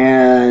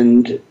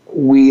 and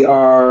we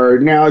are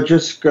now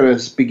just going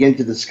to begin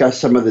to discuss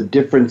some of the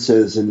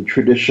differences in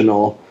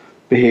traditional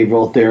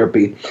behavioral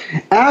therapy.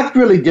 ACT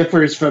really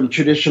differs from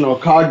traditional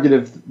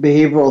cognitive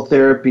behavioral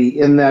therapy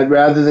in that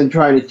rather than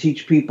trying to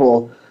teach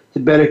people to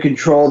better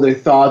control their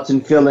thoughts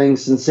and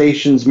feelings,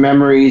 sensations,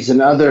 memories,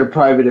 and other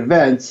private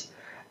events,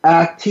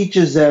 ACT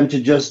teaches them to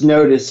just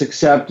notice,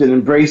 accept, and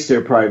embrace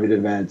their private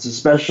events,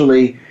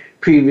 especially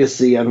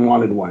previously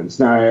unwanted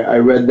ones. Now, I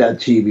read that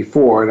to you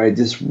before, and I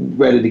just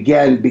read it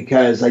again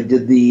because I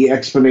did the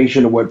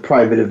explanation of what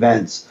private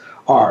events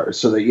are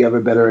so that you have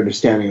a better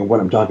understanding of what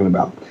I'm talking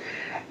about.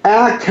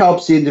 ACT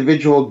helps the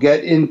individual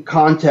get in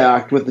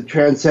contact with the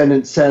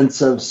transcendent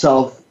sense of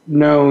self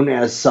known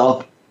as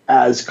self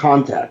as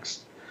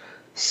context.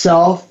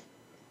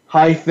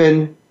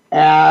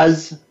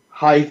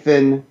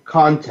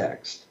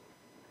 Self-as-context.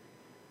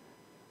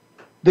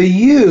 The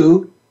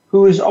you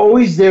who is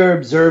always there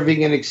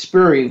observing and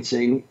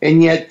experiencing,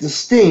 and yet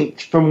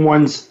distinct from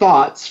one's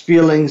thoughts,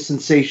 feelings,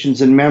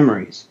 sensations, and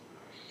memories.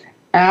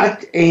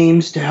 ACT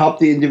aims to help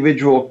the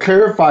individual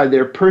clarify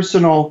their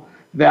personal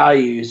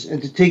values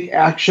and to take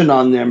action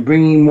on them,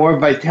 bringing more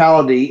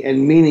vitality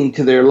and meaning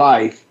to their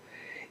life,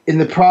 in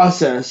the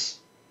process,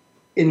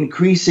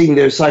 increasing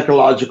their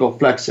psychological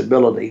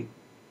flexibility.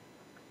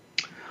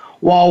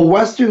 While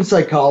Western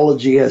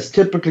psychology has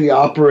typically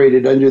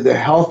operated under the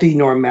healthy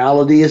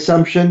normality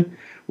assumption,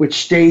 which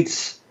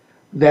states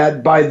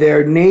that by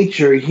their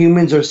nature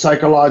humans are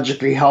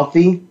psychologically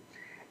healthy,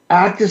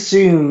 ACT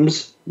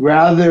assumes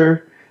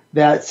rather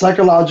that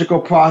psychological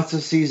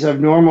processes of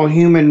normal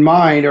human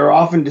mind are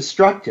often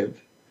destructive.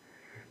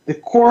 The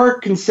core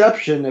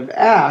conception of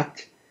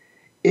ACT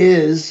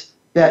is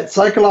that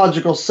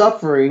psychological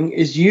suffering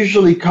is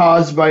usually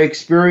caused by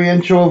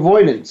experiential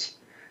avoidance,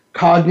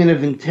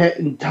 cognitive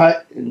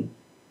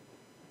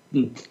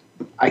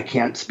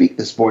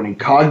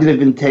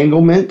cognitive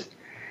entanglement,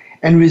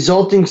 and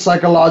resulting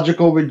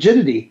psychological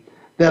rigidity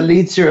that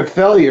leads to a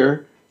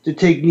failure to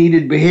take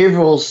needed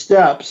behavioral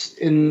steps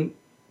in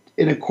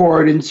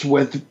accordance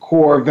with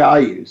core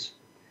values.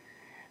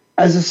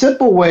 As a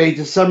simple way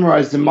to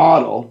summarize the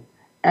model,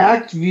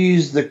 ACT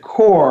views the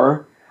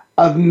core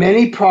of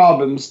many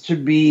problems to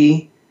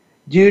be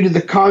due to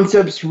the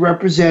concepts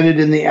represented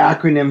in the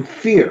acronym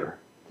FEAR.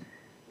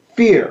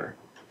 Fear,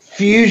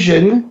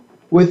 fusion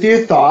with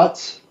your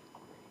thoughts.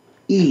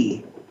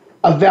 E,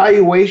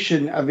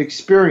 evaluation of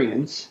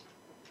experience.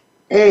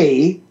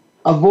 A,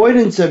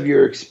 avoidance of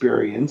your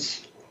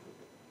experience.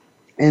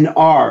 And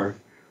R,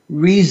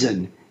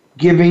 reason,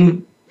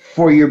 giving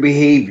for your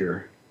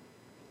behavior.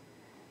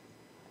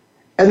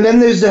 And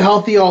then there's the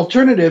healthy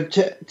alternative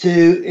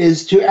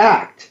to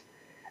act.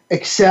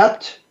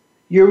 Accept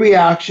your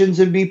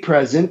reactions and be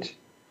present.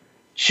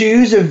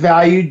 Choose a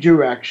valued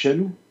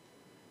direction.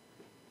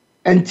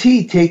 And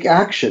T, take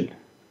action.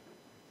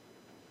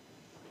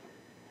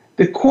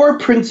 The core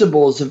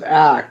principles of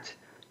ACT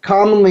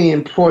commonly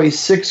employ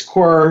 6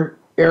 core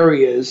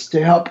areas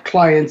to help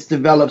clients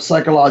develop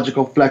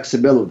psychological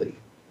flexibility.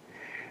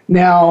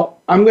 Now,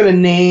 I'm going to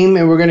name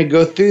and we're going to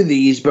go through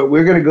these, but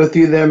we're going to go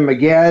through them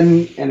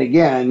again and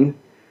again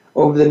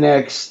over the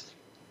next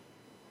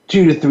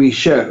 2 to 3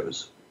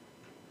 shows.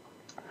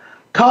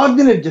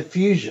 Cognitive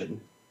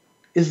diffusion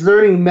is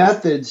learning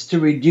methods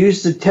to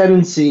reduce the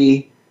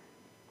tendency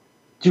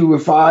to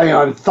rely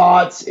on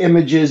thoughts,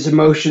 images,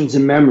 emotions,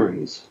 and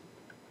memories.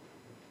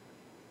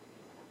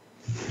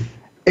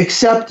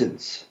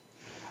 Acceptance,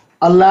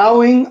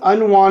 allowing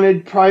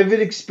unwanted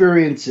private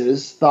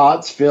experiences,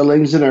 thoughts,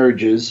 feelings, and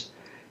urges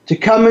to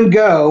come and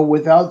go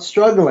without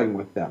struggling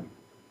with them.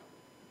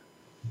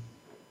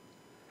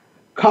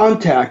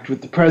 contact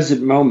with the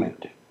present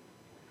moment.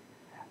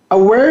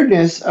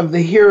 Awareness of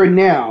the here and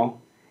now,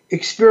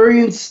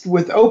 experienced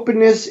with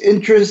openness,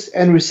 interest,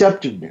 and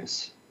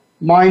receptiveness,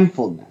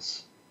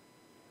 mindfulness.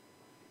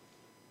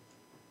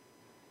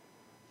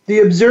 The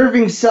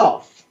observing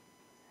self,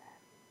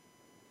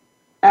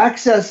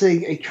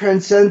 accessing a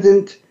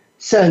transcendent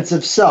sense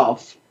of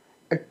self,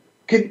 a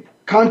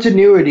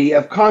continuity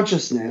of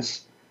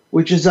consciousness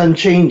which is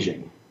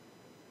unchanging.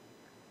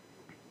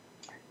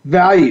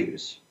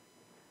 Values,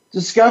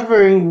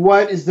 discovering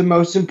what is the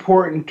most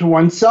important to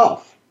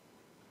oneself.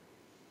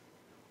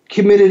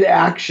 Committed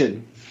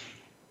action,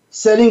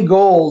 setting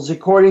goals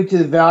according to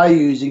the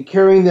values and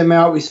carrying them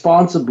out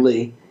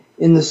responsibly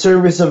in the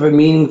service of a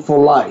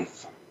meaningful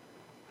life.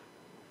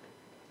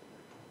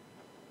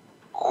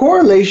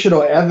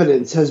 Correlational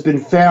evidence has been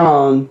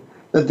found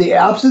that the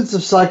absence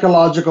of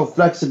psychological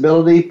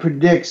flexibility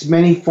predicts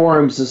many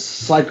forms of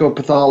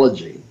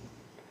psychopathology.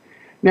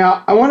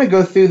 Now, I want to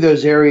go through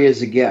those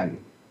areas again,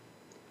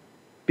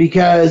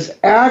 because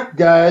ACT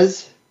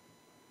does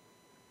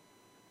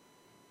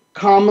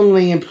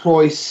commonly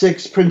employ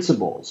 6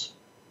 principles,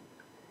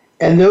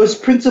 and those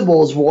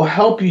principles will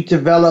help you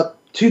develop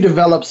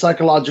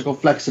psychological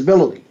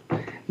flexibility.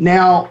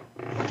 Now,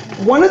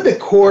 one of the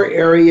core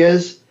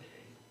areas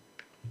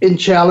in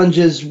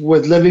challenges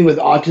with living with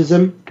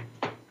autism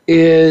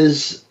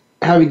is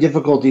having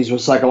difficulties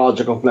with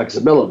psychological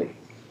flexibility,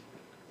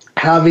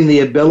 having the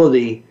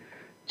ability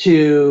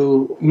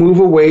to move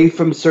away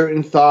from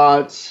certain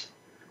thoughts,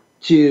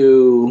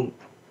 to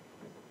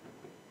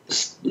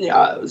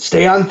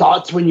stay on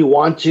thoughts when you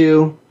want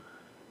to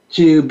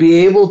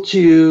be able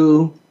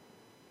to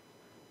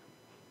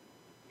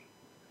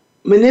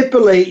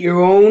manipulate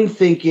your own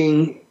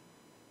thinking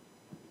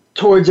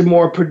towards a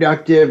more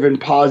productive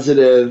and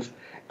positive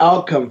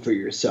outcome for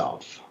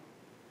yourself.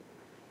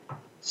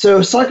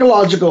 So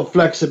psychological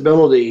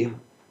flexibility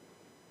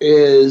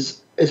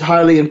is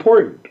highly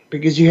important,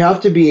 because you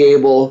have to be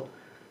able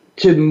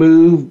to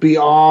move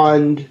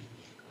beyond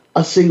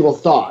a single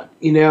thought.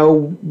 You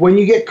know, when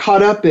you get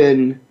caught up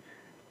in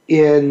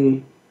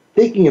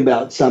thinking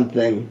about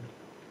something,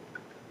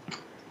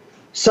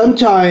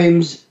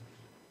 sometimes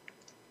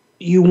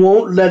you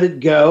won't let it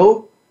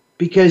go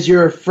because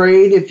you're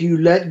afraid if you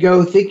let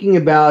go thinking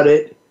about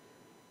it,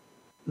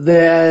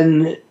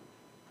 then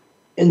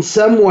in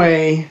some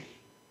way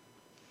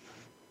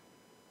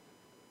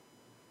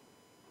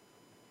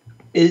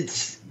it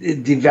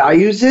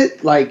devalues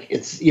it, like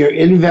you're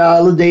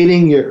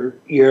invalidating your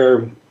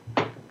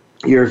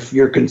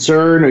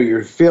concern or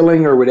your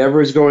feeling or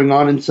whatever is going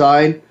on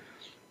inside.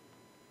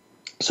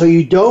 So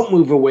you don't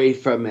move away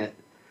from it.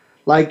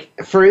 Like,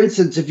 for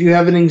instance, if you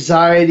have an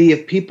anxiety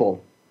of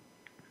people,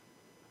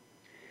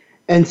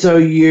 and so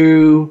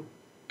you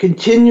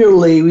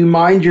continually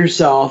remind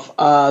yourself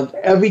of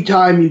every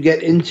time you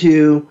get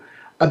into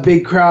a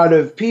big crowd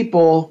of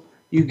people,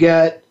 you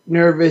get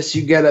nervous,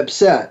 you get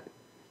upset.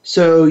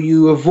 So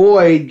you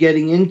avoid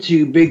getting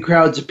into big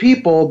crowds of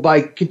people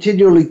by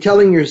continually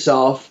telling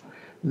yourself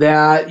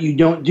that you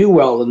don't do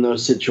well in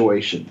those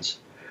situations,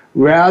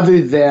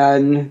 rather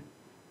than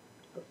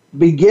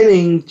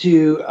beginning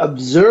to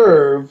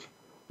observe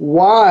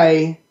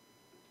why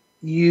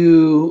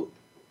you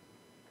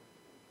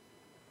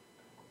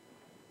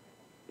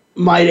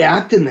might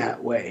act in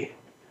that way,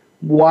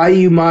 why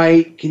you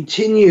might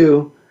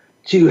continue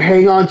to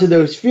hang on to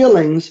those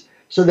feelings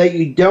so that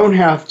you don't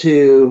have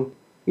to,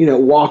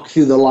 walk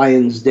through the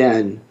lion's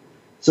den,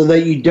 so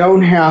that you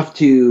don't have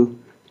to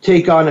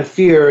take on a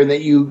fear, and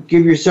that you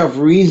give yourself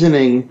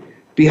reasoning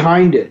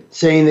behind it,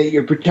 saying that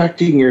you're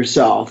protecting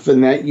yourself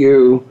and that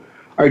you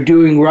are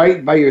doing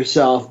right by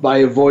yourself by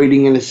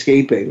avoiding and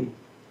escaping.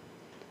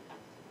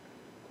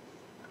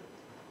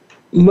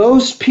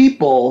 Most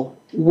people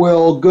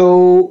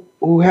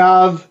who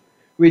have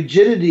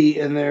rigidity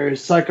in their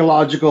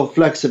psychological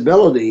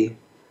flexibility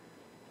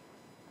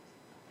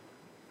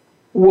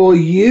will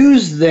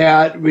use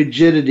that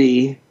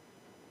rigidity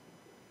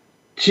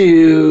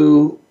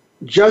to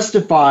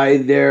justify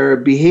their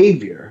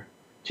behavior,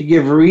 to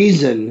give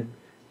reason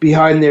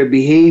behind their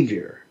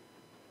behavior.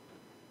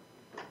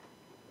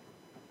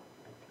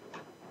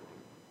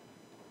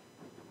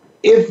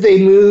 If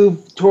they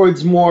move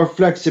towards more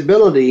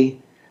flexibility,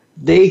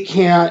 they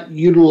can't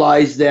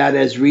utilize that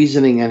as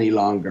reasoning any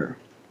longer.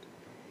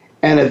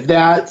 And if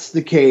that's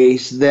the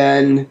case,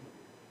 then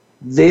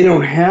they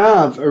don't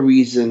have a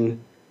reason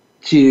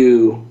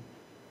to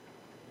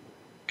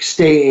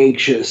stay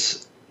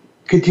anxious,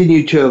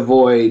 continue to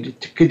avoid,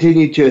 to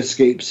continue to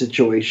escape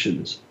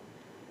situations.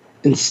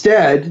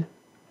 Instead,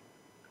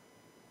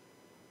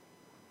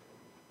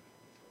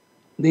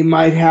 they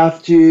might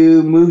have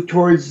to move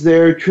towards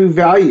their true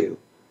value,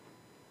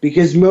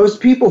 because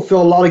most people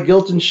feel a lot of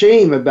guilt and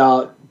shame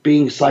about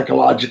being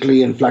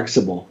psychologically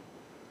inflexible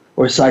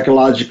or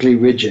psychologically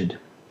rigid.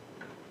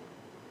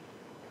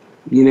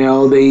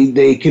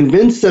 They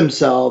convince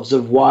themselves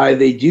of why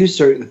they do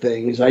certain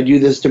things. I do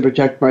this to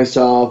protect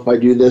myself. I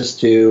do this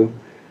to,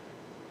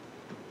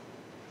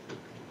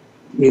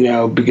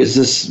 because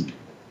this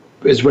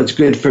is what's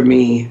good for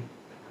me.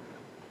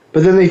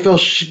 But then they feel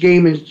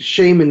shame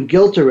and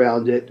guilt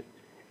around it,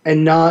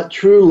 and not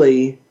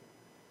truly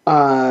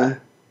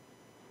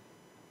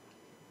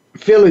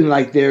feeling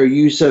like their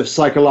use of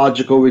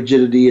psychological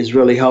rigidity is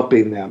really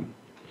helping them.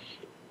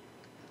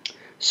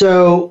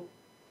 So,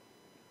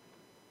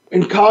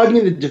 in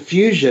cognitive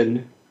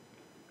diffusion,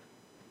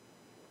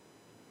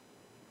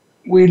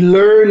 we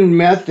learn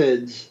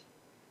methods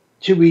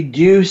to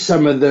reduce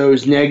some of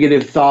those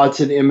negative thoughts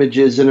and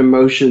images and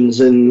emotions,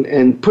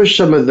 and push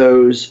some of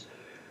those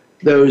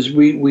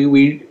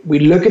we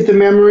look at the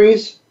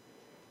memories,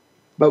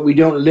 but we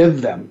don't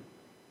live them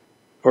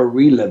or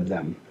relive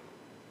them.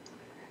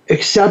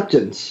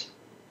 Acceptance.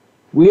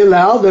 We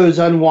allow those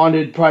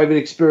unwanted private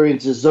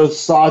experiences,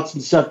 those thoughts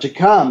and stuff to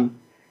come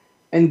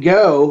and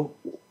go,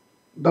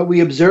 but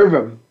we observe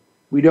them.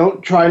 We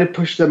don't try to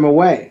push them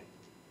away.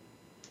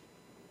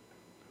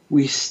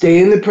 We stay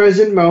in the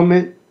present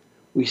moment.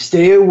 We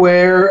stay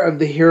aware of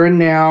the here and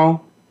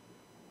now,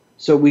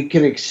 so we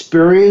can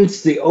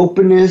experience the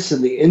openness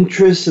and the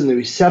interest and the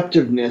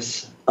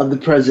receptiveness of the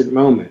present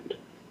moment.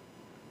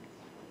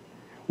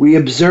 We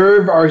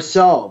observe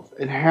ourselves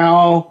and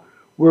how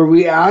we're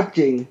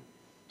reacting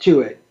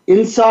to it,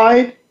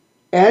 inside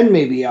and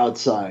maybe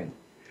outside.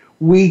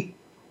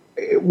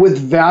 With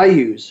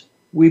values,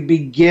 we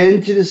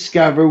begin to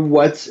discover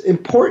what's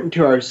important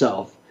to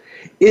ourselves.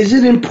 Is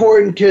it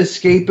important to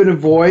escape and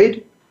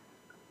avoid?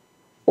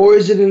 Or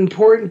is it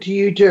important to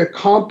you to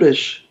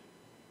accomplish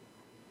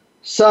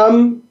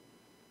some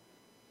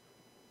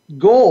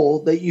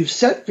goal that you've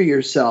set for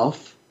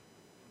yourself,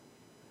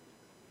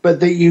 but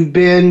that you've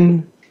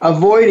been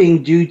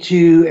avoiding due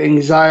to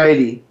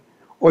anxiety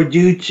or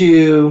due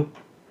to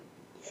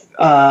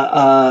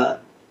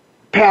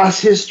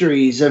past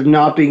histories of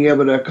not being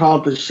able to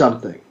accomplish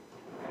something?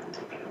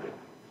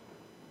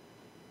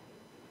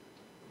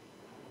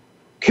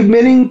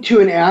 Committing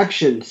to an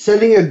action,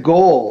 setting a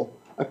goal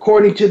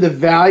according to the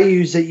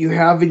values that you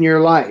have in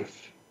your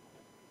life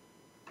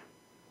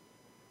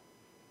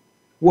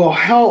will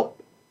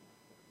help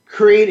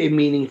create a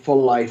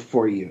meaningful life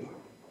for you.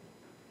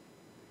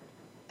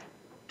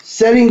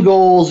 Setting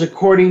goals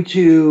according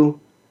to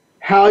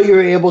how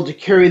you're able to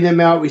carry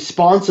them out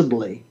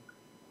responsibly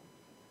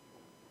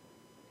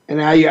and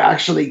how you're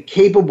actually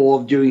capable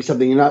of doing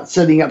something and not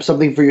setting up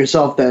something for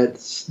yourself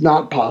that's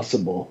not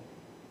possible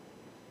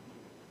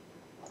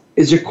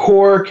is a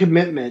core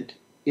commitment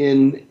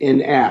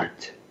in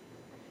act.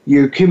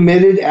 Your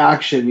committed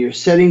action, you're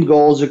setting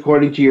goals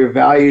according to your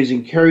values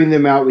and carrying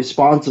them out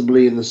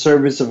responsibly in the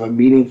service of a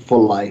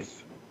meaningful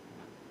life.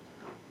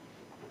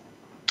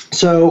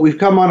 So we've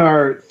come on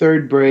our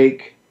third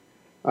break.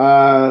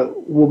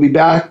 We'll be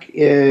back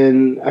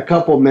in a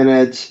couple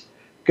minutes.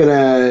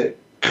 Gonna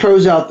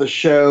close out the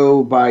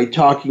show by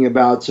talking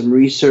about some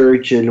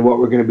research and what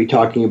we're going to be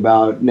talking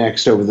about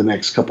next over the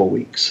next couple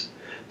weeks.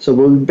 So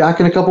we'll be back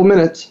in a couple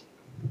minutes.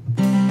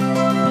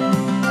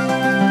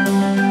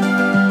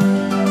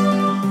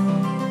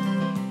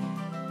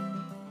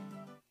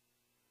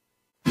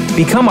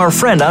 Become our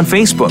friend on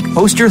Facebook.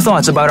 Post your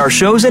thoughts about our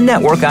shows and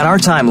network on our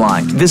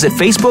timeline. Visit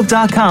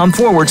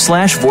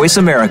facebook.com/Voice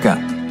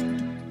America.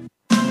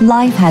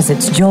 Life has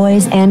its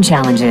joys and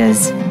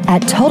challenges.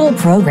 At Total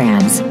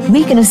Programs,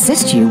 we can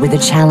assist you with the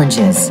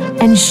challenges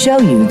and show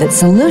you that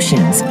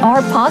solutions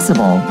are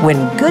possible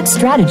when good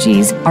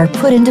strategies are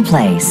put into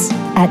place.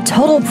 At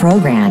Total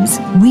Programs,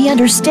 we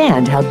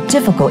understand how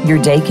difficult your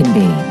day can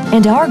be,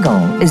 and our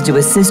goal is to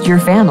assist your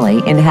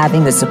family in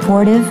having the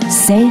supportive,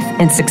 safe,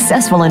 and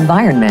successful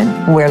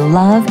environment where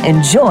love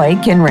and joy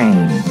can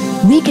reign.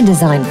 We can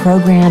design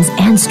programs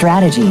and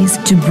strategies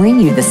to bring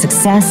you the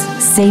success,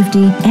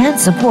 safety, and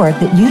support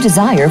that you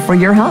desire for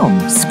your home,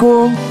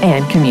 school,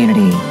 and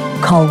community.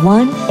 Call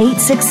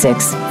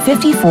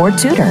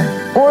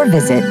 1-866-54-TUTOR or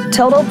visit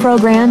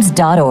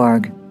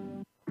totalprograms.org.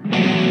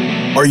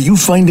 Are you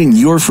finding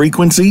your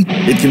frequency?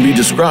 It can be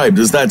described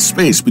as that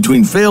space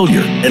between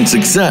failure and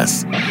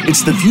success.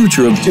 It's the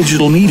future of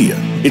digital media.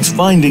 It's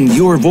finding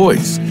your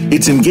voice.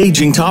 It's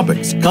engaging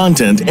topics,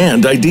 content,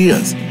 and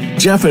ideas.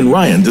 Jeff and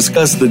Ryan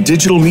discuss the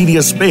digital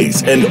media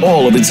space and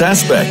all of its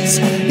aspects.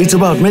 It's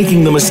about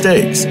making the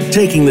mistakes,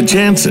 taking the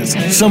chances,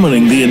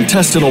 summoning the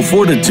intestinal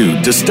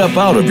fortitude to step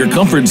out of your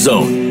comfort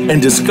zone, and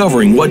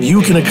discovering what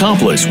you can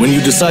accomplish when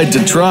you decide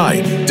to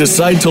try,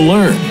 decide to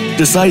learn,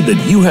 decide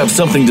that you have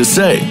something to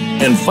say,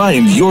 and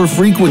find your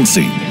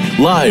frequency.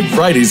 Live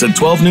Fridays at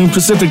 12 noon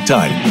Pacific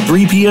Time,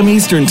 3 p.m.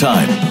 Eastern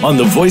Time on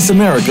the Voice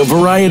America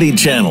Variety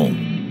Channel.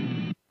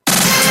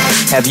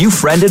 Have you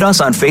friended us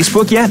on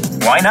Facebook yet?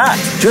 Why not?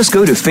 Just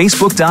go to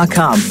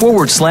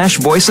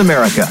facebook.com/Voice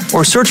America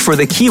or search for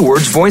the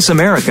keywords Voice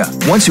America.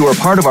 Once you are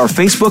part of our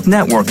Facebook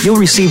network, you'll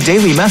receive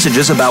daily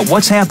messages about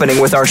what's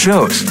happening with our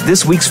shows,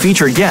 this week's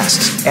featured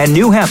guests, and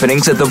new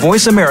happenings at the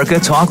Voice America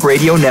Talk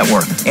Radio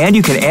Network. And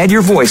you can add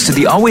your voice to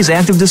the always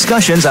active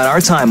discussions on our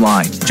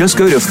timeline. Just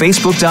go to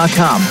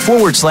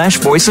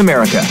facebook.com/Voice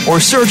America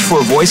or search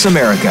for Voice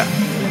America.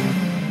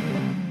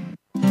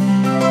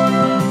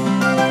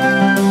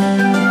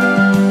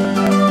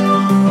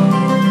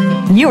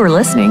 You are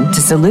listening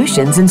to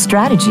Solutions and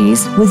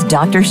Strategies with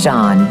Dr.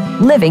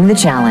 Sean, Living the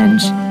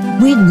Challenge.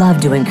 We'd love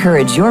to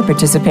encourage your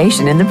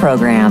participation in the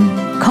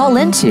program. Call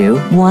into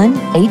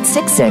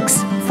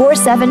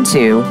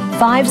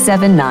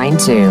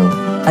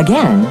 1-866-472-5792.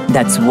 Again,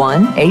 that's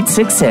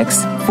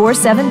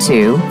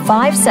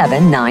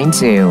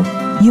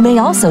 1-866-472-5792. You may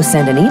also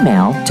send an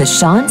email to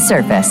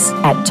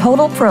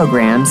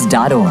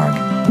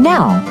seansurface@totalprograms.org.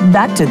 Now,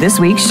 back to this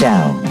week's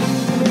show.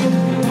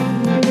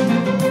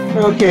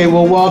 Okay,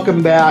 well,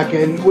 welcome back.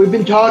 And we've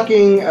been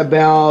talking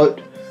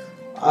about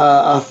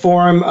a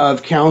form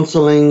of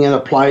counseling and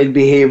applied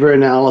behavior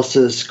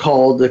analysis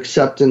called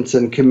acceptance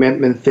and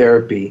commitment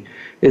therapy.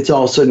 It's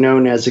also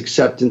known as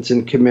acceptance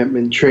and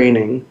commitment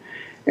training.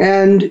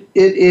 And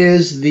it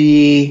is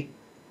a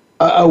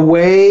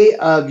way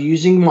of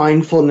using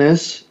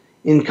mindfulness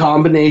in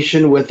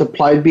combination with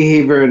applied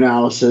behavior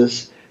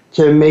analysis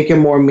to make a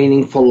more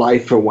meaningful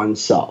life for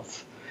oneself.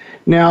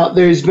 Now,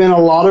 there's been a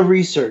lot of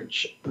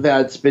research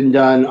that's been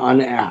done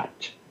on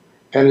ACT,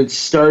 and it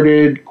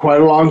started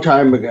quite a long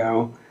time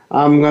ago.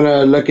 I'm going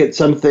to look at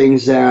some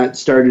things that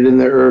started in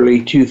the early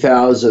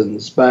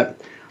 2000s,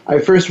 but I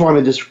first want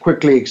to just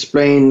quickly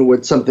explain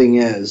what something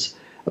is.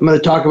 I'm going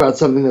to talk about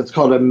something that's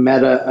called a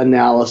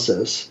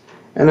meta-analysis.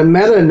 And a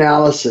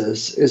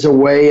meta-analysis is a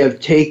way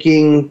of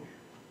taking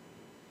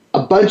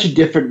a bunch of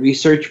different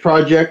research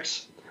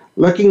projects,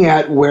 looking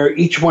at where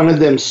each one of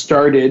them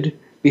started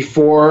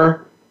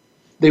before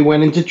they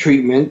went into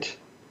treatment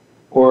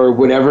or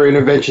whatever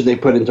intervention they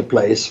put into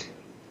place.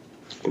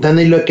 Then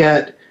they look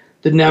at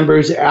the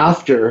numbers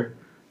after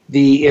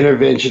the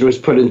intervention was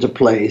put into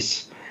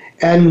place.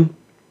 And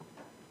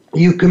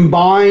you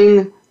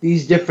combine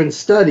these different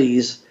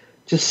studies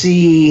to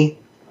see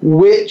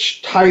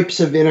which types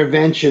of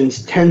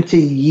interventions tend to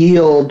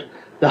yield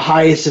the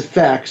highest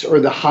effects or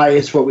the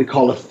highest what we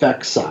call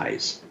effect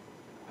size.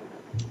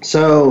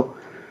 So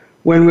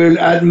when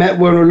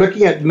we're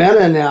looking at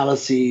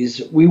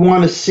meta-analyses, we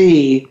want to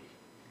see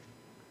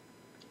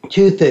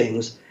two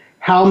things.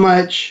 How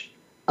much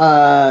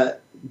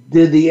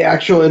did the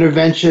actual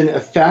intervention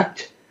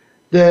affect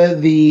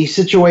the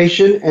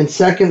situation? And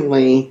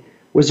secondly,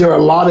 was there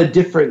a lot of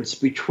difference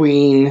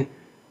between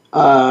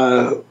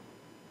the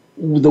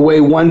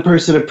way one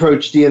person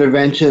approached the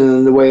intervention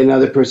and the way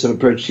another person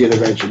approached the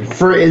intervention?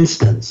 For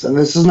instance, and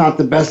this is not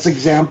the best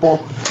example,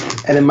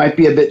 and it might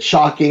be a bit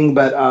shocking,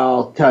 but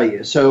I'll tell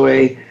you. So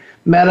a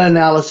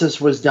meta-analysis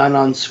was done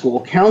on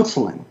school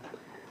counseling.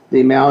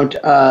 The amount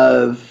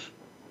of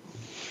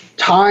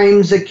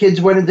times that kids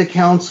went into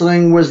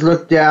counseling was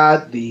looked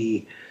at,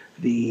 the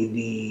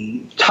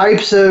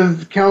types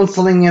of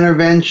counseling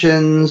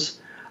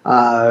interventions,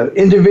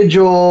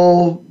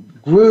 individual,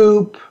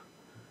 group,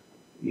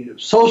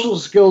 social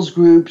skills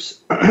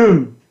groups,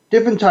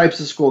 different types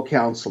of school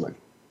counseling.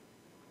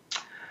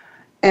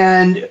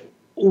 And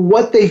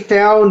what they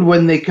found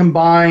when they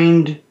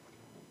combined,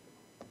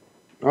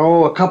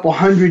 a couple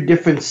hundred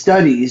different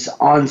studies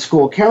on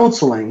school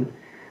counseling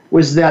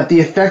was that the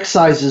effect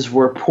sizes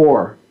were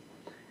poor.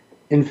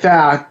 In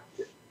fact,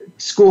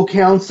 school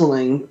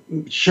counseling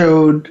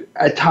showed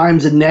at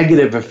times a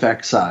negative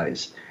effect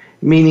size,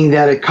 meaning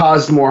that it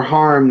caused more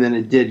harm than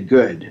it did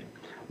good.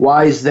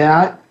 Why is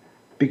that?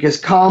 Because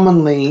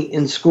commonly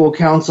in school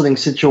counseling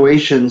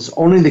situations,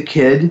 only the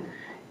kid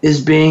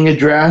is being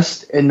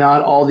addressed and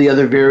not all the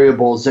other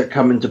variables that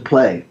come into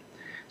play.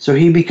 So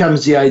he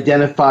becomes the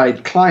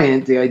identified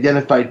client, the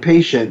identified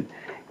patient,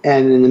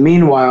 and in the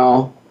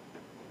meanwhile,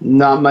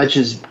 not much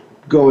is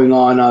going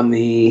on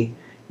the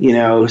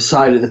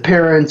side of the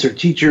parents or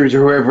teachers or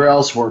whoever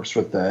else works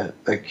with the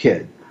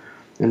kid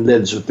and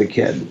lives with the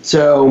kid.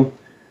 So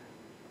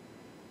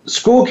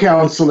school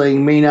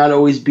counseling may not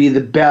always be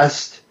the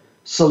best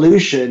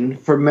solution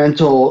for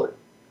mental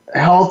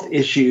health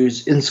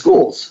issues in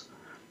schools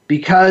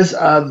because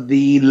of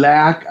the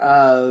lack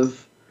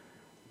of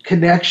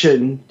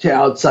connection to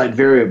outside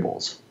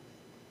variables.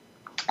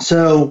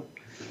 So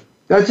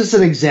that's just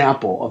an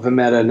example of a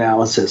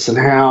meta-analysis and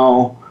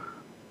how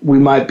we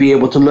might be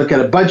able to look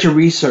at a bunch of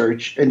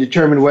research and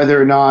determine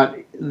whether or not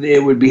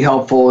it would be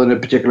helpful in a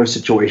particular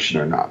situation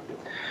or not.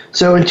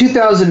 So in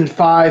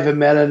 2005, a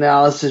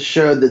meta-analysis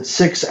showed that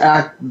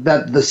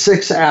the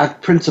 6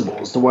 ACT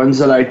principles, the ones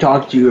that I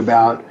talked to you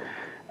about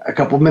a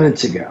couple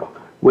minutes ago,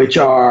 which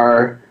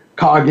are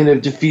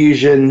cognitive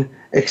diffusion,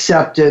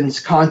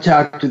 acceptance,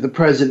 contact with the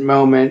present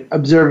moment,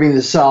 observing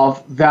the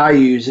self,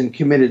 values, and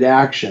committed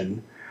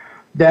action,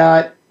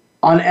 that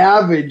on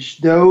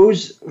average,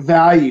 those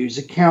values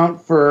account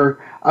for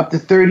up to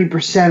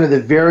 30% of the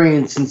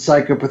variance in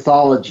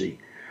psychopathology.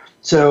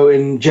 So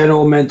in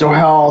general mental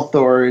health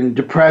or in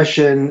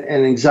depression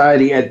and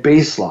anxiety at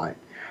baseline,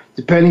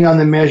 depending on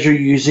the measure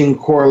using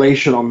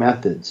correlational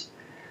methods.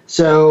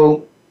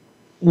 So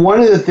one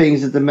of the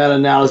things that the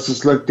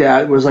meta-analysis looked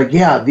at was like,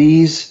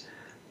 these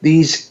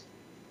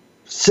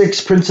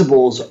 6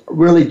 principles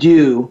really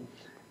do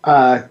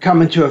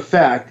come into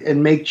effect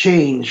and make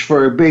change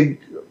for a big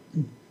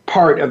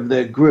part of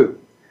the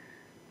group.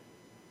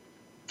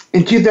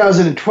 In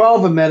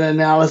 2012, a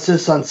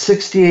meta-analysis on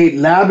 68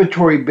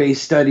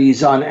 laboratory-based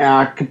studies on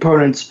ACT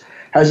components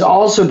has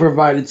also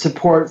provided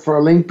support for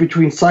a link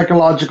between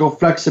psychological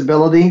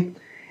flexibility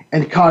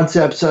and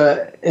concepts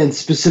and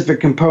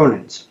specific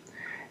components.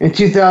 In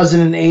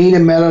 2008, a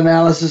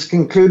meta-analysis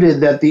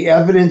concluded that the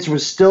evidence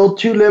was still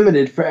too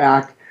limited for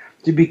ACT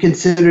to be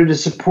considered a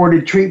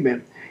supported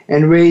treatment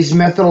and raised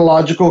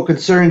methodological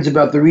concerns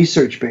about the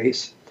research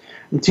base.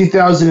 In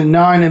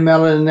 2009, a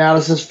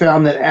meta-analysis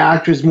found that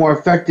ACT was more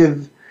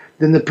effective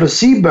than the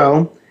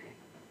placebo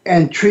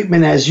and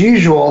treatment as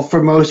usual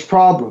for most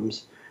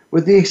problems,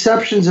 with the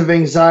exceptions of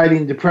anxiety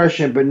and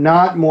depression, but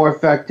not more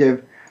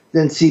effective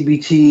than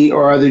CBT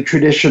or other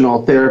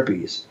traditional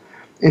therapies.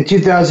 In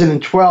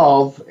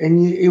 2012,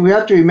 and we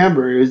have to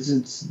remember,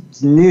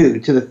 it's new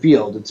to the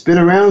field. It's been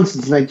around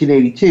since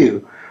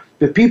 1982,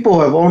 but people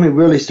have only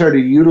really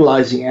started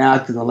utilizing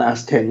ACT in the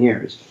last 10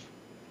 years.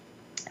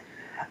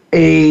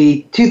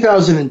 A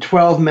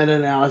 2012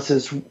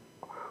 meta-analysis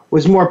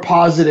was more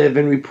positive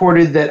and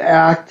reported that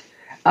ACT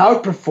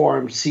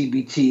outperformed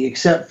CBT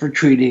except for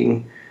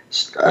treating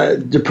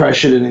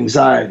depression and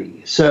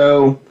anxiety.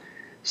 So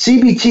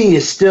CBT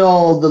is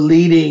still the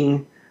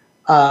leading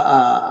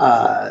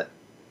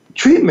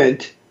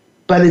treatment,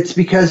 but it's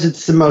because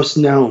it's the most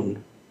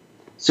known.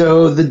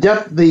 So the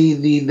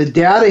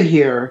data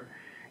here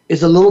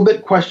is a little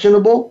bit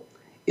questionable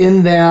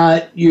in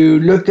that you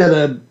looked at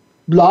a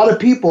lot of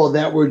people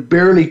that were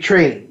barely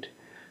trained.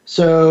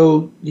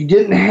 So you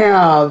didn't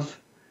have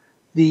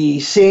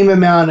the same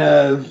amount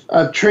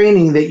of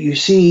training that you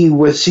see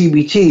with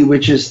CBT,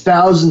 which is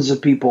thousands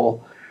of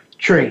people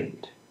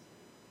trained.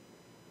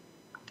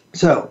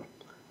 So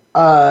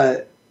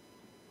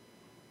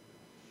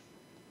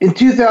in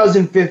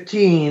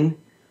 2015,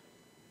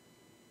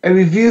 a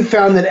review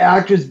found that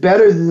ACT was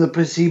better than the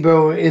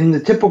placebo in the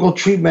typical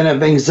treatment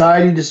of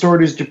anxiety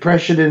disorders,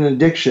 depression, and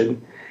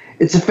addiction.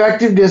 Its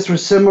effectiveness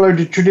was similar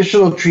to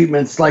traditional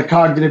treatments like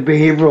cognitive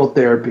behavioral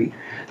therapy.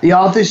 The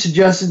authors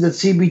suggested that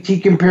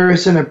CBT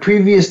comparison of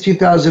previous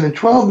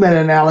 2012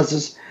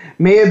 meta-analysis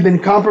may have been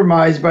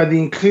compromised by the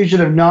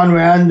inclusion of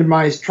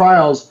non-randomized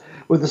trials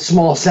with a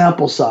small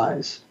sample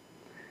size.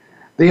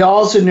 They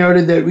also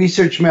noted that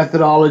research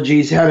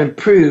methodologies had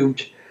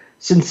improved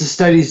since the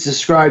studies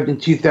described in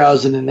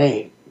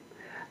 2008.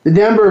 The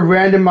number of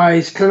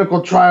randomized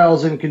clinical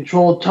trials and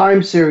controlled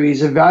time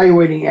series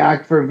evaluating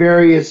ACT for a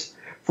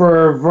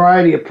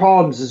variety of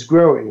problems is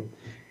growing.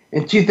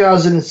 In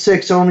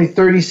 2006, only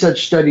 30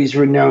 such studies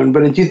were known,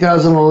 but in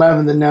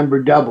 2011, the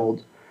number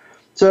doubled.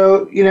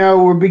 So,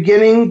 we're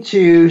beginning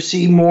to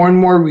see more and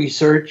more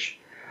research.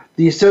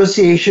 The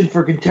Association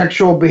for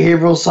Contextual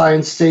Behavioral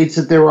Science states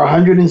that there were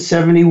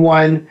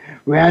 171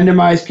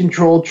 randomized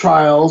controlled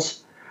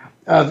trials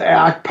of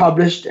ACT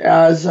published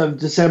as of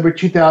December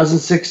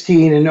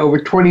 2016 and over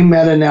 20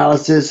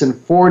 meta-analysis and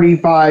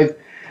 45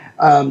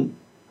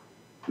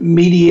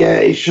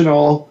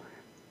 mediational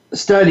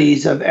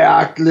studies of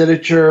ACT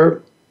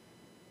literature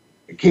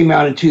came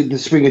out into the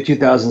spring of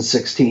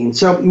 2016.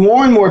 So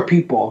more and more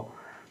people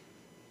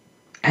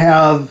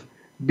have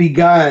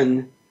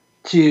begun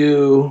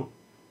to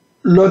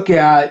look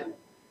at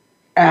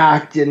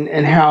ACT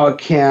and how it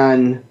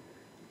can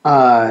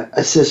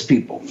assist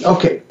people.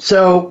 Okay,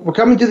 so we're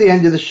coming to the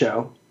end of the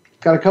show.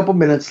 Got a couple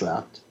minutes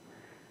left.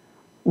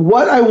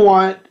 What I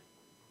want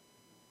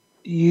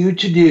you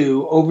to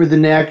do over the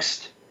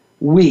next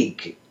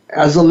week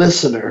as a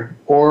listener,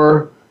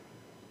 or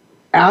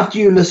after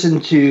you listen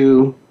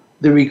to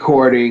the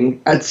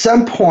recording, at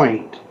some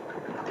point,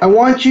 I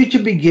want you to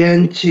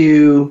begin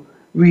to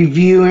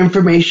review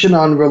information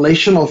on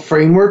relational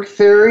framework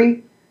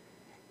theory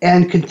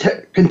and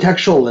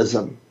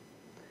contextualism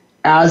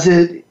as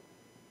it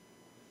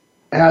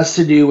has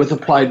to do with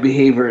applied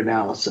behavior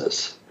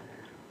analysis.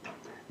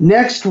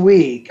 Next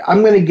week,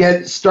 I'm going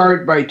to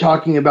start by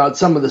talking about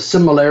some of the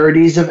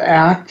similarities of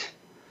ACT,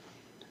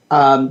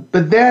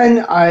 but then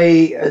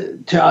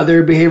to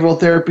other behavioral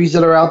therapies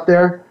that are out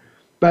there.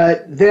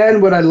 But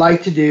then what I'd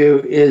like to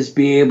do is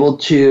be able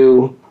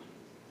to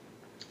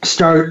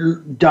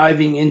start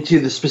diving into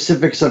the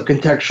specifics of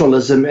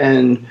contextualism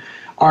and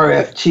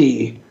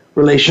RFT,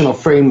 relational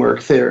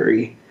framework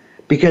theory,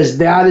 because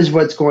that is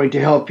what's going to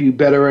help you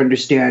better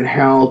understand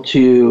how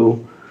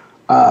to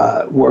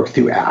work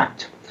through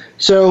ACT.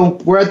 So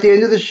we're at the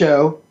end of the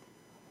show.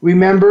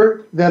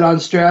 Remember that on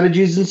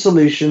Strategies and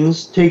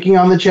Solutions, taking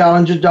on the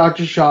challenge of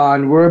Dr.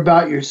 Sean, we're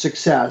about your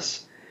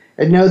success.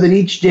 And know that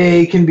each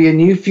day can be a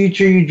new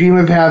future you dream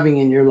of having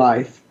in your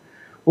life.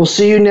 We'll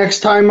see you next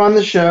time on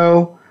the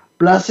show.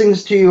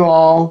 Blessings to you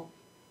all.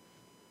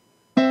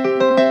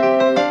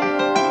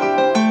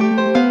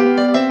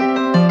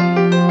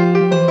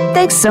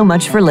 Thanks so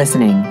much for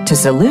listening to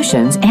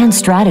Solutions and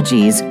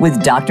Strategies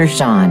with Dr.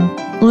 Sean,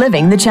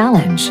 Living the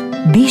Challenge.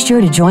 Be sure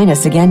to join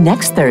us again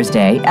next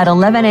Thursday at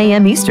 11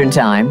 a.m. Eastern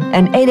Time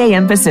and 8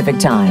 a.m. Pacific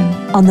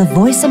Time on the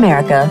Voice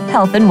America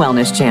Health and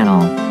Wellness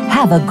Channel.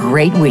 Have a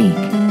great week.